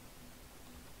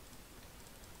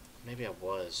 Maybe I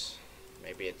was.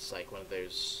 Maybe it's like one of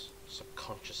those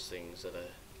subconscious things that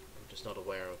I'm just not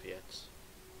aware of yet.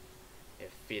 Yeah,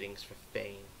 feelings for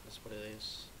Thane, that's what it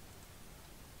is.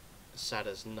 Sad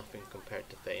as nothing compared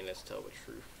to Thane, let's tell the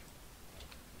truth.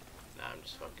 Nah, I'm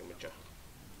just fucking with ya.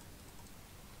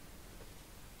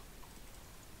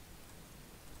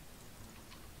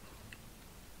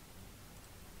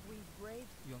 We've braved.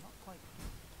 You're not quite.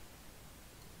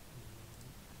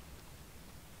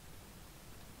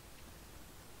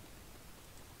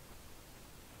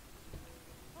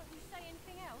 Can't you say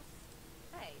anything else?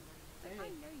 Hey, look, I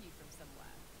know you from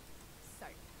somewhere. So,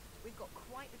 we've got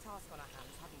quite the task on our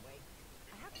hands, haven't we?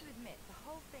 I have to admit, the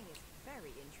whole thing is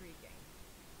very intriguing.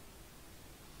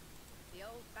 The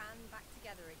old band back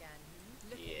together again.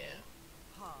 Look Yeah. at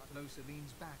me. Hard. Losa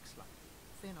leans back slightly,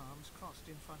 thin arms crossed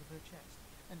in front of her chest,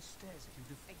 and stares at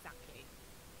you. Exactly.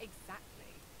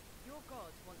 Exactly. Your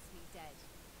god wants me dead.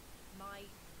 My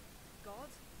god?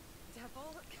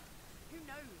 Devil? Who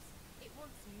knows? It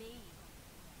wants me.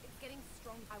 It's getting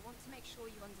strong. I want to make sure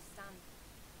you understand,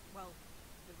 well,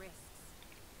 the risks.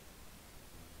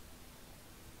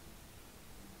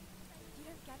 You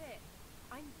don't get it.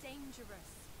 I'm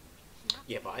dangerous. You have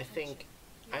to Yeah, pay but I attention. think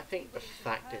You have to be the willing to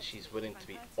fact hurt that she's me willing if to I'm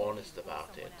be hurting you honest or about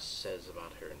it someone else. says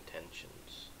about her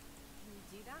intentions. Can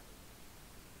you do that?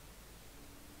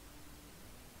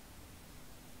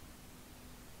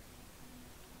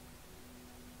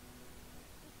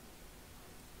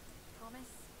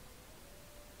 Promise?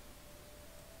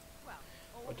 Well,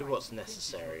 all I'll do right. what's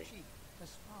necessary. Cheek, a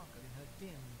sparkle in her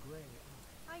dim grey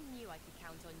eye. I knew I could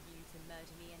count on you to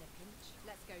murder me in a pinch.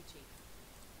 Let's go, Chief.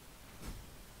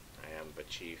 I am but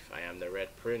chief, I am the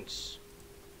Red Prince.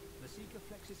 Masika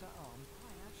flexes her arm.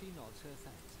 She nods her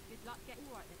thanks. Good luck getting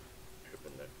all right then.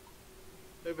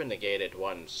 Open the gate at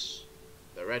once.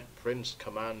 The Red Prince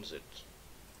commands it.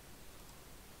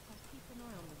 I'll keep an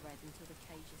eye on the red until the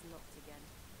cage is locked again.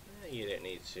 You don't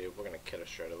need to, we're gonna kill her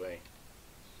straight away.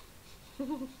 Are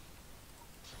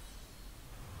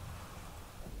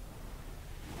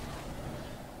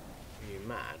you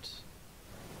mad?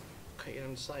 Cut your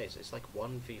own size, it's like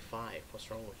 1v5,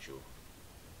 what's wrong with you?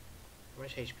 How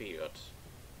much HP you got?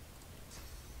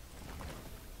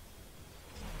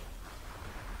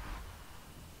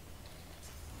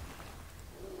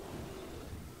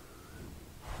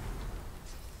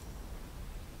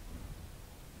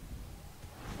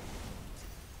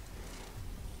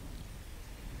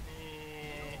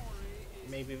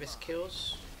 Maybe this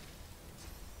kills.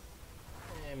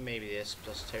 And maybe this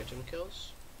plus totem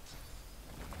kills.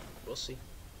 We'll see.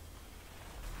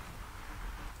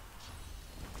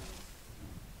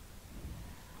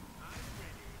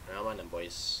 Now on then,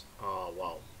 boys. Oh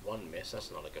wow, one miss,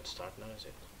 that's not a good start now, is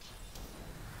it?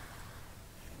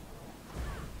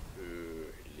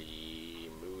 Holy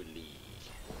moly.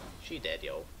 She dead,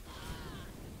 yo.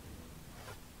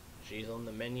 She's on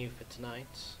the menu for tonight.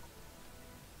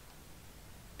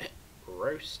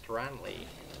 Roast Ranley.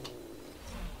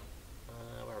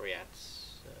 Where are we at?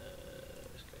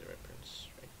 Let's go to the Red Prince,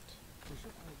 right?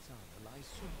 Bishop Alexander lies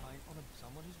supine on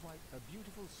someone is right. A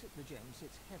beautiful Sitna gem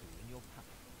sits heavy in your pack.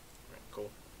 Right,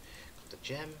 cool. Got the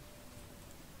gem.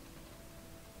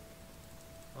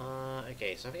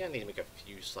 Okay, so I think I need to make a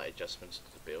few slight adjustments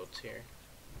to the builds here.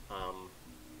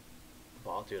 But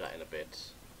I'll do that in a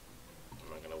bit. I'm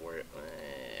not gonna worry.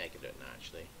 I can do it now,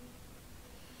 actually.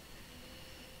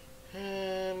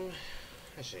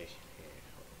 Actually, here,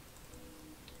 hold on.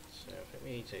 So I think we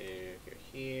need to go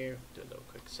here, do a little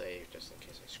quick save just in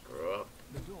case I screw up.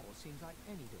 The door seems like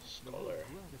any door. The Scholar.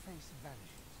 the face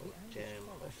vanishes. Oh, The gem, angel's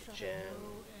collar oh, shut gem.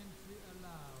 No entry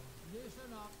allowed.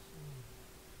 Listen up.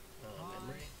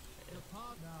 Memory. Yeah.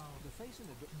 Depart now. The face in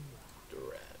the door.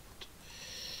 Draft.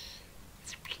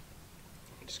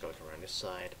 I'm just gonna go around this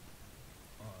side.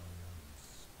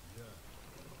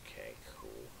 Okay,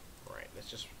 cool. Right, let's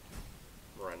just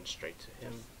run straight to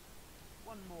him.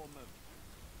 One more moment.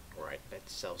 Right,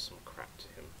 let's sell some crap to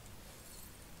him.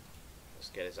 Let's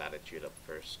get his attitude up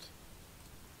first.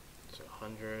 So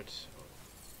 100.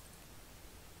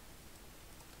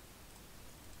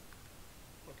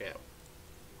 Okay.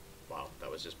 Wow, that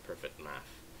was just perfect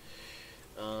math.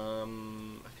 I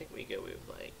think we go with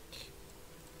like.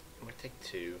 I'm gonna take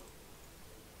 2.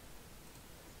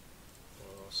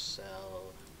 We'll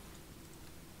sell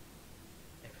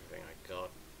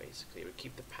basically. We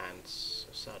keep the pants.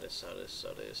 So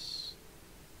this.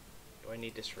 Do I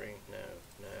need this ring? No.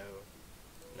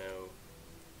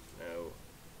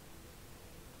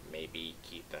 Maybe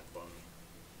keep that one.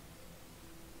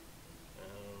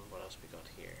 What else we got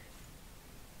here?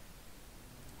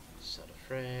 Sell the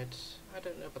thread. I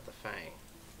don't know about the fang.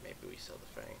 Maybe we sell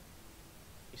the fang.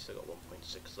 We still got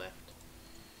 1.6 left.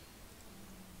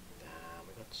 Damn,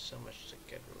 we got so much to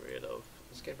get rid of.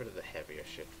 Let's get rid of the heavier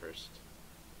shit first.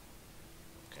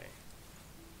 Okay.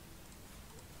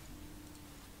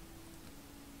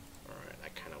 Alright,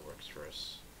 that kind of works for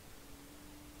us.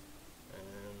 I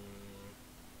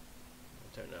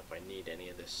don't know if I need any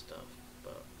of this stuff,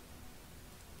 but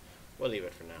we'll leave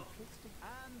it for now.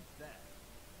 And there.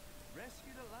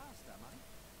 Rescued at last, am I?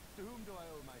 To whom do I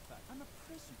owe my thanks? I'm a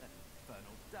prisoner. That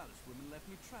infernal Dallas woman left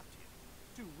me trapped here.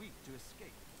 Too weak to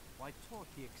escape. Why taught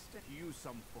he extend to use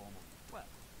some form of... Well,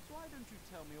 so why don't you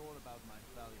tell me all about my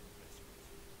valuable rescues?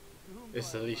 To whom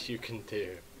It's the least you can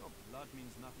do. Your blood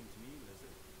means nothing to me,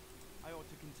 Lizard. I ought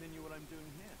to continue what I'm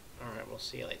doing here. Alright, we'll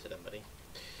see you later then, buddy.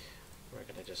 We're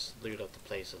gonna just loot up the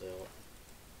place a little.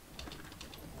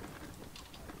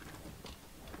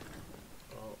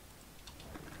 Oh.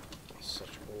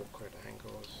 Such awkward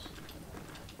angles.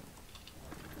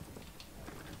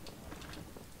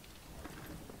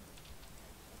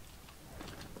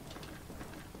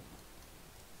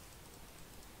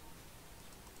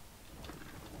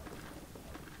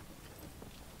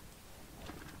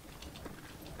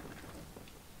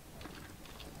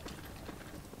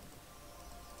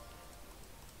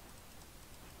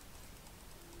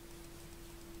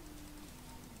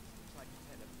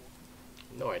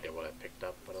 No idea what I picked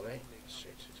up, by the way.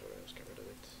 Straight tutorials, get rid of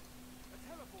it. A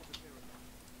teleporter pyramid.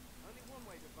 Only one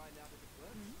way to find out if it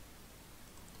works.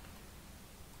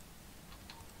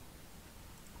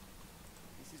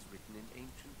 This is written in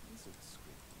ancient wizard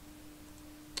script.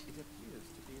 It appears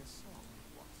to be a song.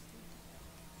 What's this?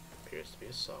 Appears to be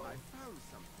a song. I found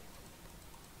something.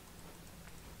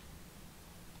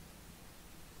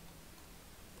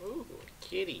 Ooh,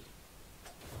 kitty.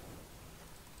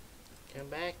 Come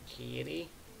back, kitty.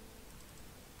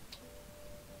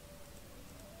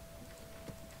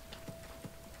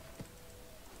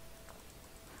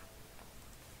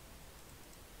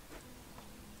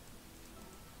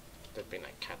 Don't think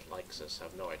that cat likes us, I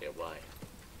have no idea why.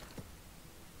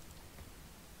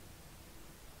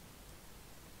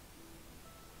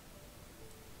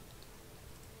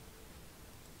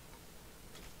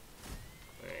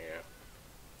 There you go.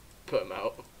 Put him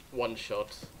out. One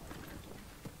shot.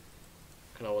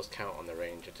 Can always count on the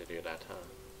ranger to do that, huh?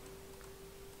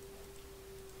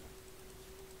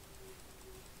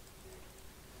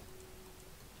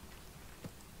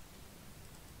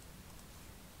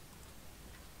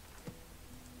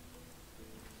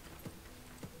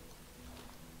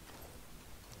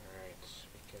 Alright,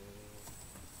 we can...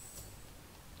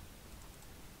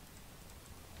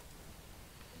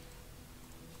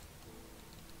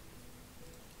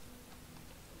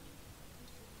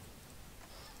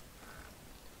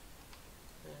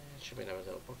 should we have a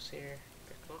little box here?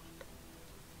 Good clock.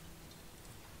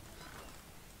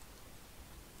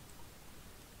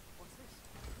 What's this?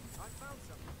 I found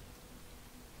something.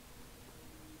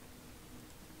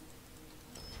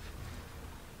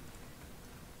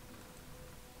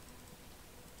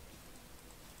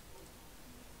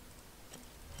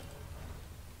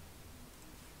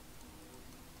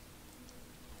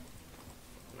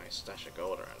 Nice stash of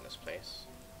gold around this place.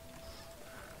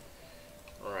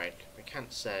 Alright, we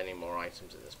can't sell any more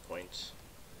items at this point.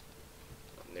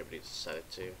 Got nobody to sell it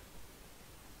to.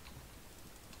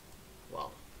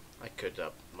 Well, I could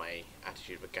up my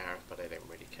attitude with Gareth, but I don't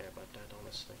really care about that,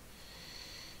 honestly.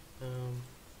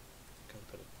 Can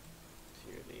put a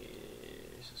few of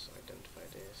these, just identify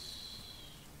this.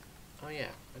 Oh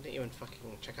yeah, I didn't even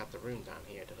fucking check out the room down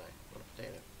here, did I? What a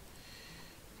potato.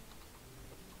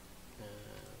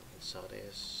 Sell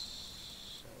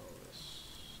this, sell this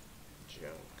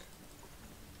junk.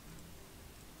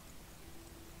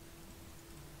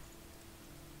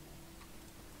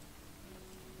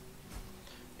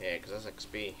 Yeah, because that's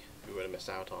XP we would have missed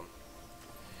out on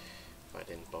if I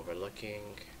didn't bother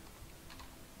looking.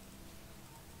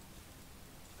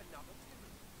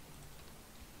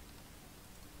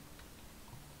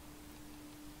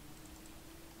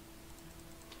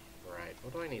 Right,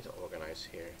 what do I need to organize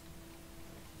here?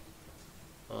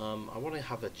 I want to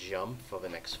have a jump for the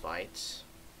next fight.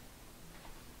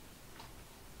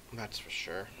 That's for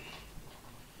sure.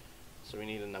 So we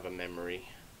need another memory.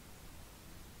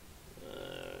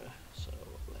 So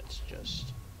let's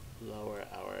just lower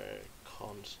our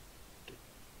concentration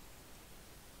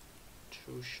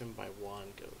potion by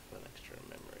 1, go for an extra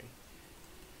memory.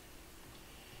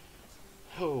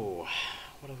 Oh,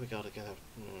 what have we got to get up?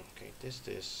 Okay,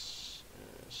 this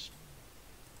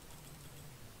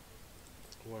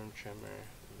worm tremor,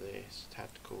 this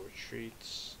tactical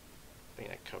retreats. I think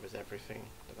that covers everything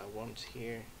that I want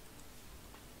here.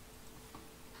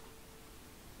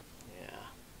 Yeah.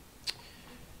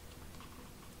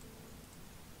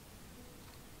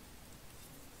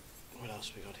 What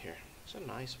else we got here? It's a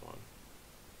nice one.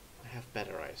 I have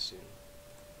better, I assume.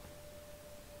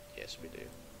 Yes, we do.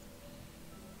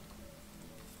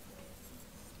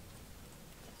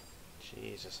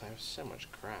 Jesus, I have so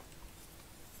much crap.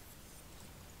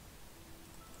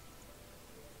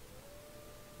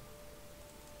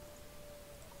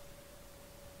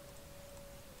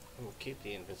 We'll keep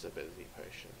the invisibility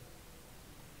potion.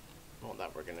 Not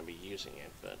that we're going to be using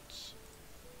it, but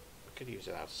we could use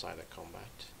it outside of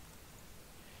combat.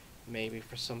 Maybe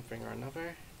for something or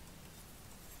another.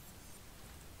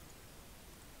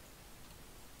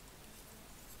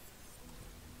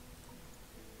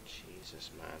 Jesus,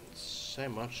 man, so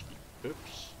much.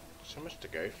 Oops, so much to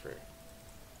go through.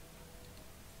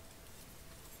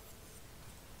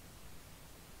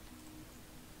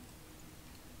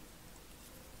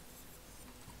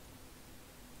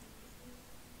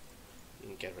 You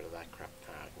can get rid of that crap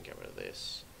now. I can get rid of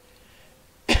this.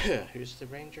 Who's the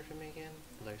ranger for me again?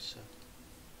 Losa.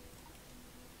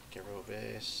 Get rid of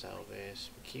this, sell this.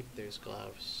 We keep those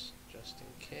gloves just in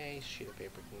case. Sheet of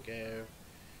paper can go.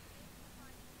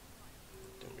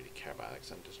 Don't really care about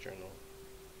Alexander's journal.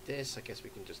 This, I guess we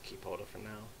can just keep hold of for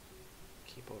now.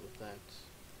 Keep hold of that.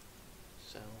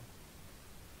 Sell.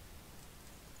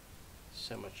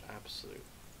 So much absolute.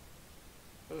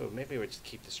 Oh, maybe we'll just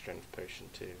keep the strength potion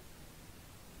too.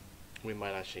 We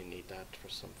might actually need that for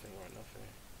something or another.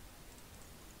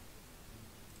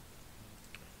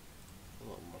 A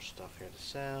little more stuff here to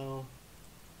sell.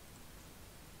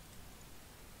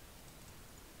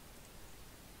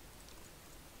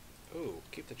 Ooh,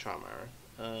 keep the charm arrow.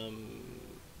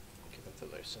 Give it to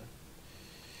Losa.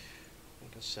 We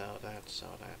can sell that,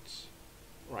 sell that.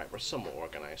 Right, we're somewhat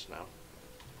organized now.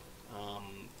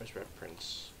 Where's Red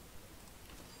Prince?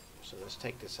 So let's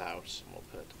take this out and we'll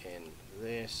put in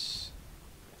this.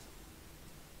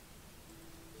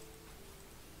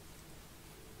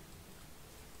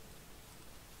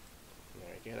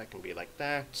 There we go, that can be like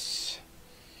that.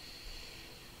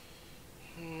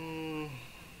 I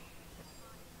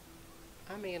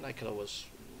mean, I could always...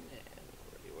 not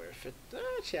really worth it.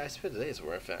 Actually, I suppose it is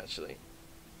worth it, actually.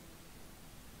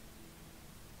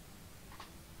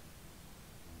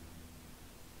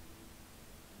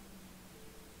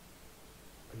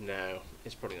 No,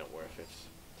 it's probably not worth it.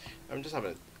 I'm just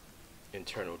having an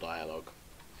internal dialogue.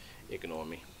 Ignore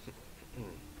me.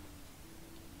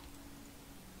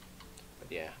 But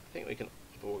yeah, I think we can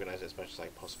organize it as much as I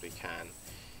possibly can.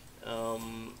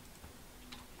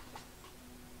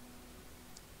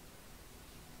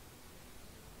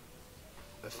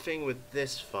 The thing with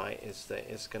this fight is that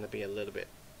it's going to be a little bit...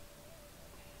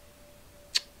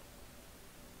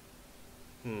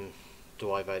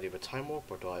 Do I value the time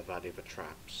warp or do I value the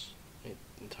traps? It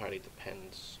entirely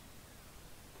depends.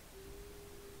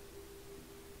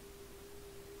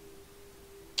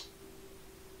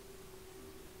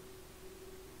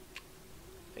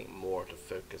 I think more to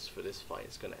focus for this fight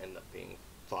is going to end up being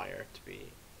fire, to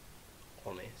be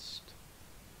honest.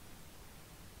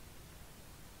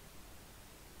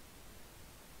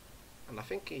 And I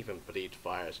think even bleed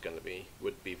fire is going to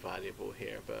would be valuable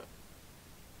here, but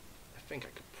I think I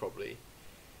could probably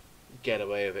get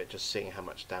away with it just seeing how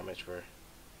much damage we're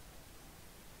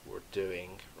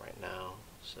doing right now.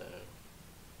 So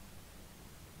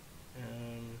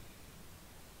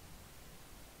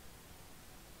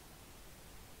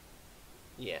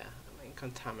yeah, I mean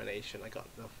contamination. I got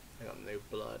no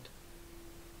blood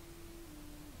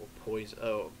or poison.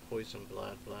 Oh, poison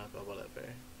blood, blah blah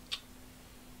whatever.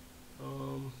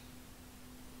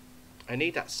 I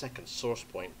need that second source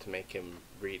point to make him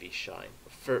really shine.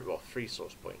 Well, 3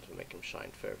 source points will make him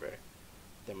shine further.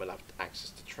 Then we'll have access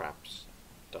to traps,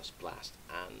 dust blast,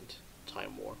 and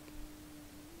time warp.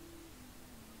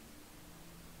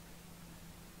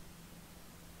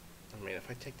 I mean, if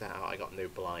I take that out, I got no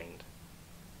blind.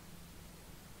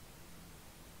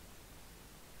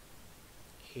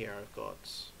 Here I've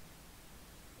got...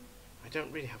 I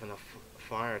don't really have enough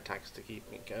fire attacks to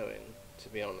keep me going, to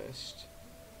be honest.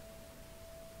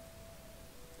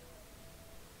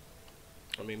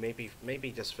 I mean, maybe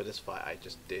just for this fight I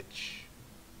just ditch.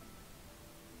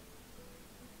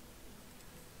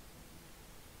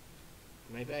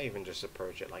 Maybe I even just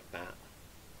approach it like that.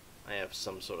 I have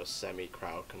some sort of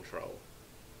semi-crowd control.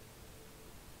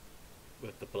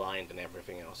 With the blind and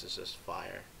everything else is just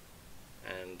fire.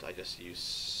 And I just use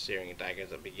Searing Dagger at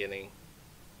the beginning.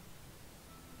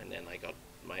 And then I got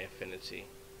my affinity.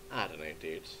 I don't know,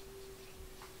 dude.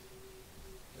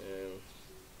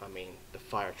 I mean, the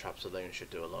fire traps alone should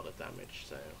do a lot of damage,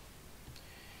 so...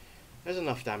 There's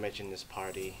enough damage in this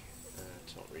party.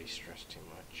 It's not really stressed too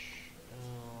much.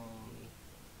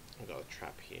 I've got a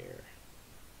trap here.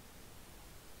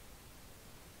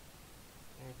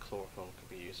 And chloroform could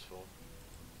be useful.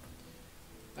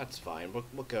 That's fine.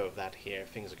 We'll go with that here.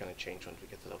 Things are going to change once we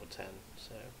get to level 10,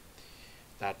 so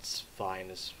that's fine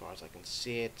as far as I can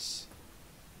see it.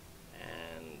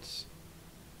 And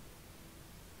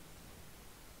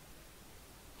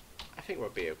I think we'll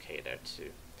be okay there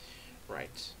too.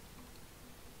 Right.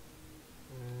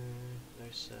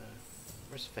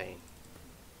 Where's Thane?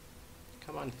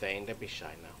 Come on, Thane. Don't be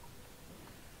shy now.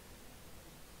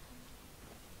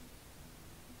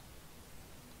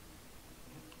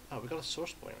 Oh, we got a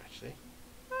source point actually.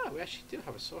 Oh, we actually do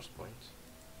have a source point.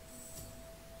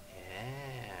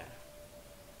 Yeah.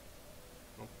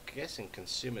 I'm guessing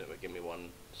consuming it would give me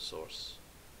one source.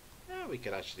 Yeah, we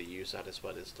could actually use that as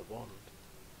well as the wand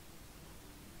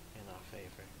in our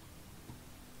favor.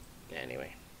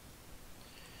 Anyway,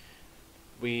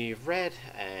 we've read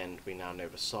and we now know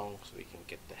the song, so we can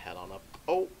get the hell on up.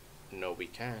 Oh no, we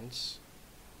can't.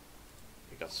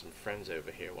 We got some friends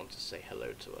over here who want to say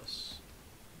hello to us.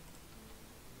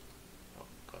 Oh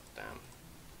god damn.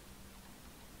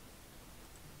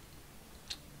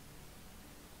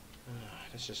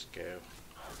 Let's just go.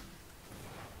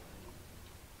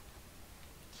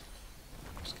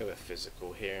 Let's go with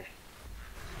physical here.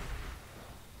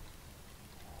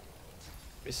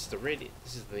 This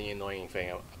is the annoying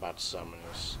thing about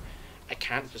summoners. I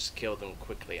can't just kill them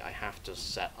quickly. I have to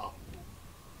set up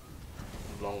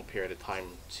a long period of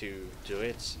time to do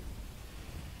it.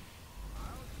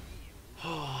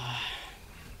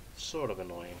 Sort of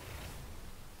annoying.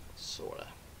 Sorta.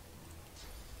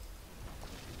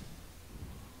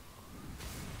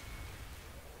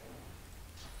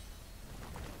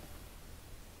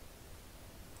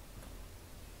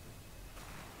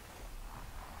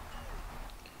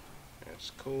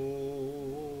 That's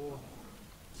cool.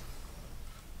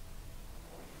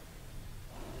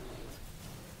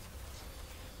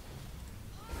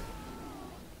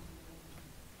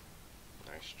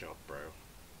 Nice job, bro.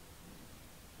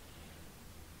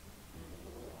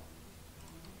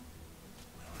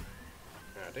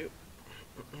 I do.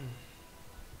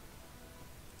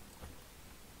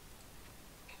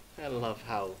 I love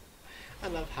how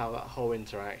that whole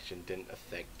interaction didn't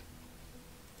affect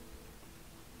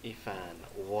Ethan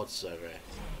whatsoever.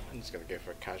 I'm just gonna go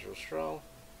for a casual stroll.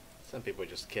 Some people are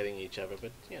just killing each other,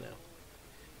 but you know,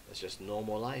 it's just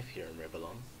normal life here in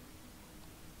Ribelon.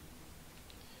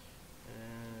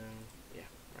 Yeah,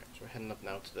 right, so we're heading up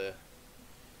now to the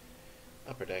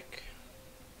upper deck.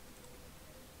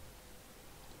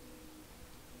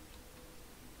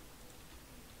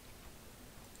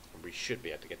 We should be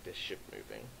able to get this ship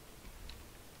moving.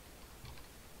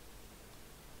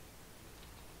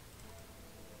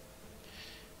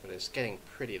 But it's getting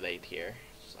pretty late here.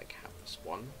 It's like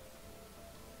 1:30.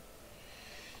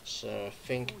 So I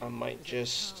think I might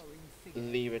just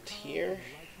leave it here.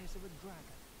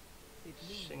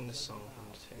 Sing the song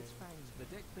from the tune.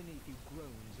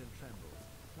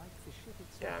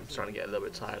 Yeah, I'm starting to get a little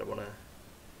bit tired. I want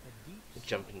to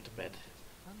jump into bed.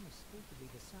 Unmistakably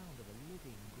the sound of a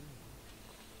living being.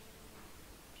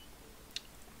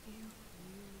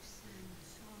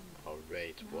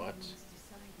 Alright, what?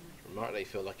 Remarkably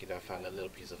feel lucky to have found a little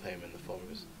piece of home in the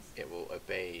forest. It will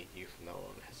obey you from now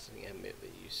on, hesitating admit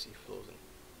that you see flaws in.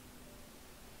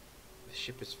 The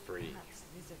ship is free. Perhaps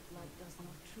wizard blood does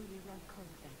not truly run cold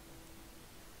then.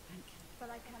 Thank you. But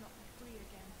I cannot be free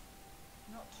again.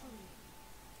 Not truly.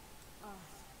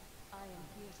 Ask. I am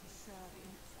here to serve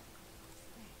in sacrifice.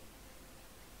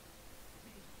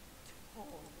 They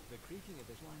tall The creaking of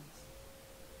this once.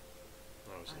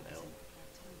 That was an I L. was in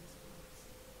Plato's voice.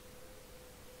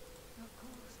 Of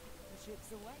course. The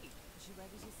ship's away. Is she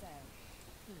ready to sail?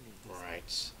 Please.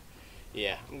 Right.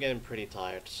 Yeah, I'm getting pretty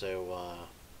tired, so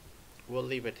we'll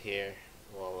leave it here.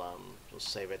 We'll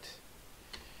save it,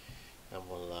 and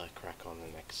we'll crack on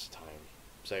the next time.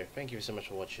 So thank you so much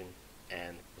for watching,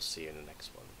 and we'll see you in the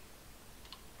next one.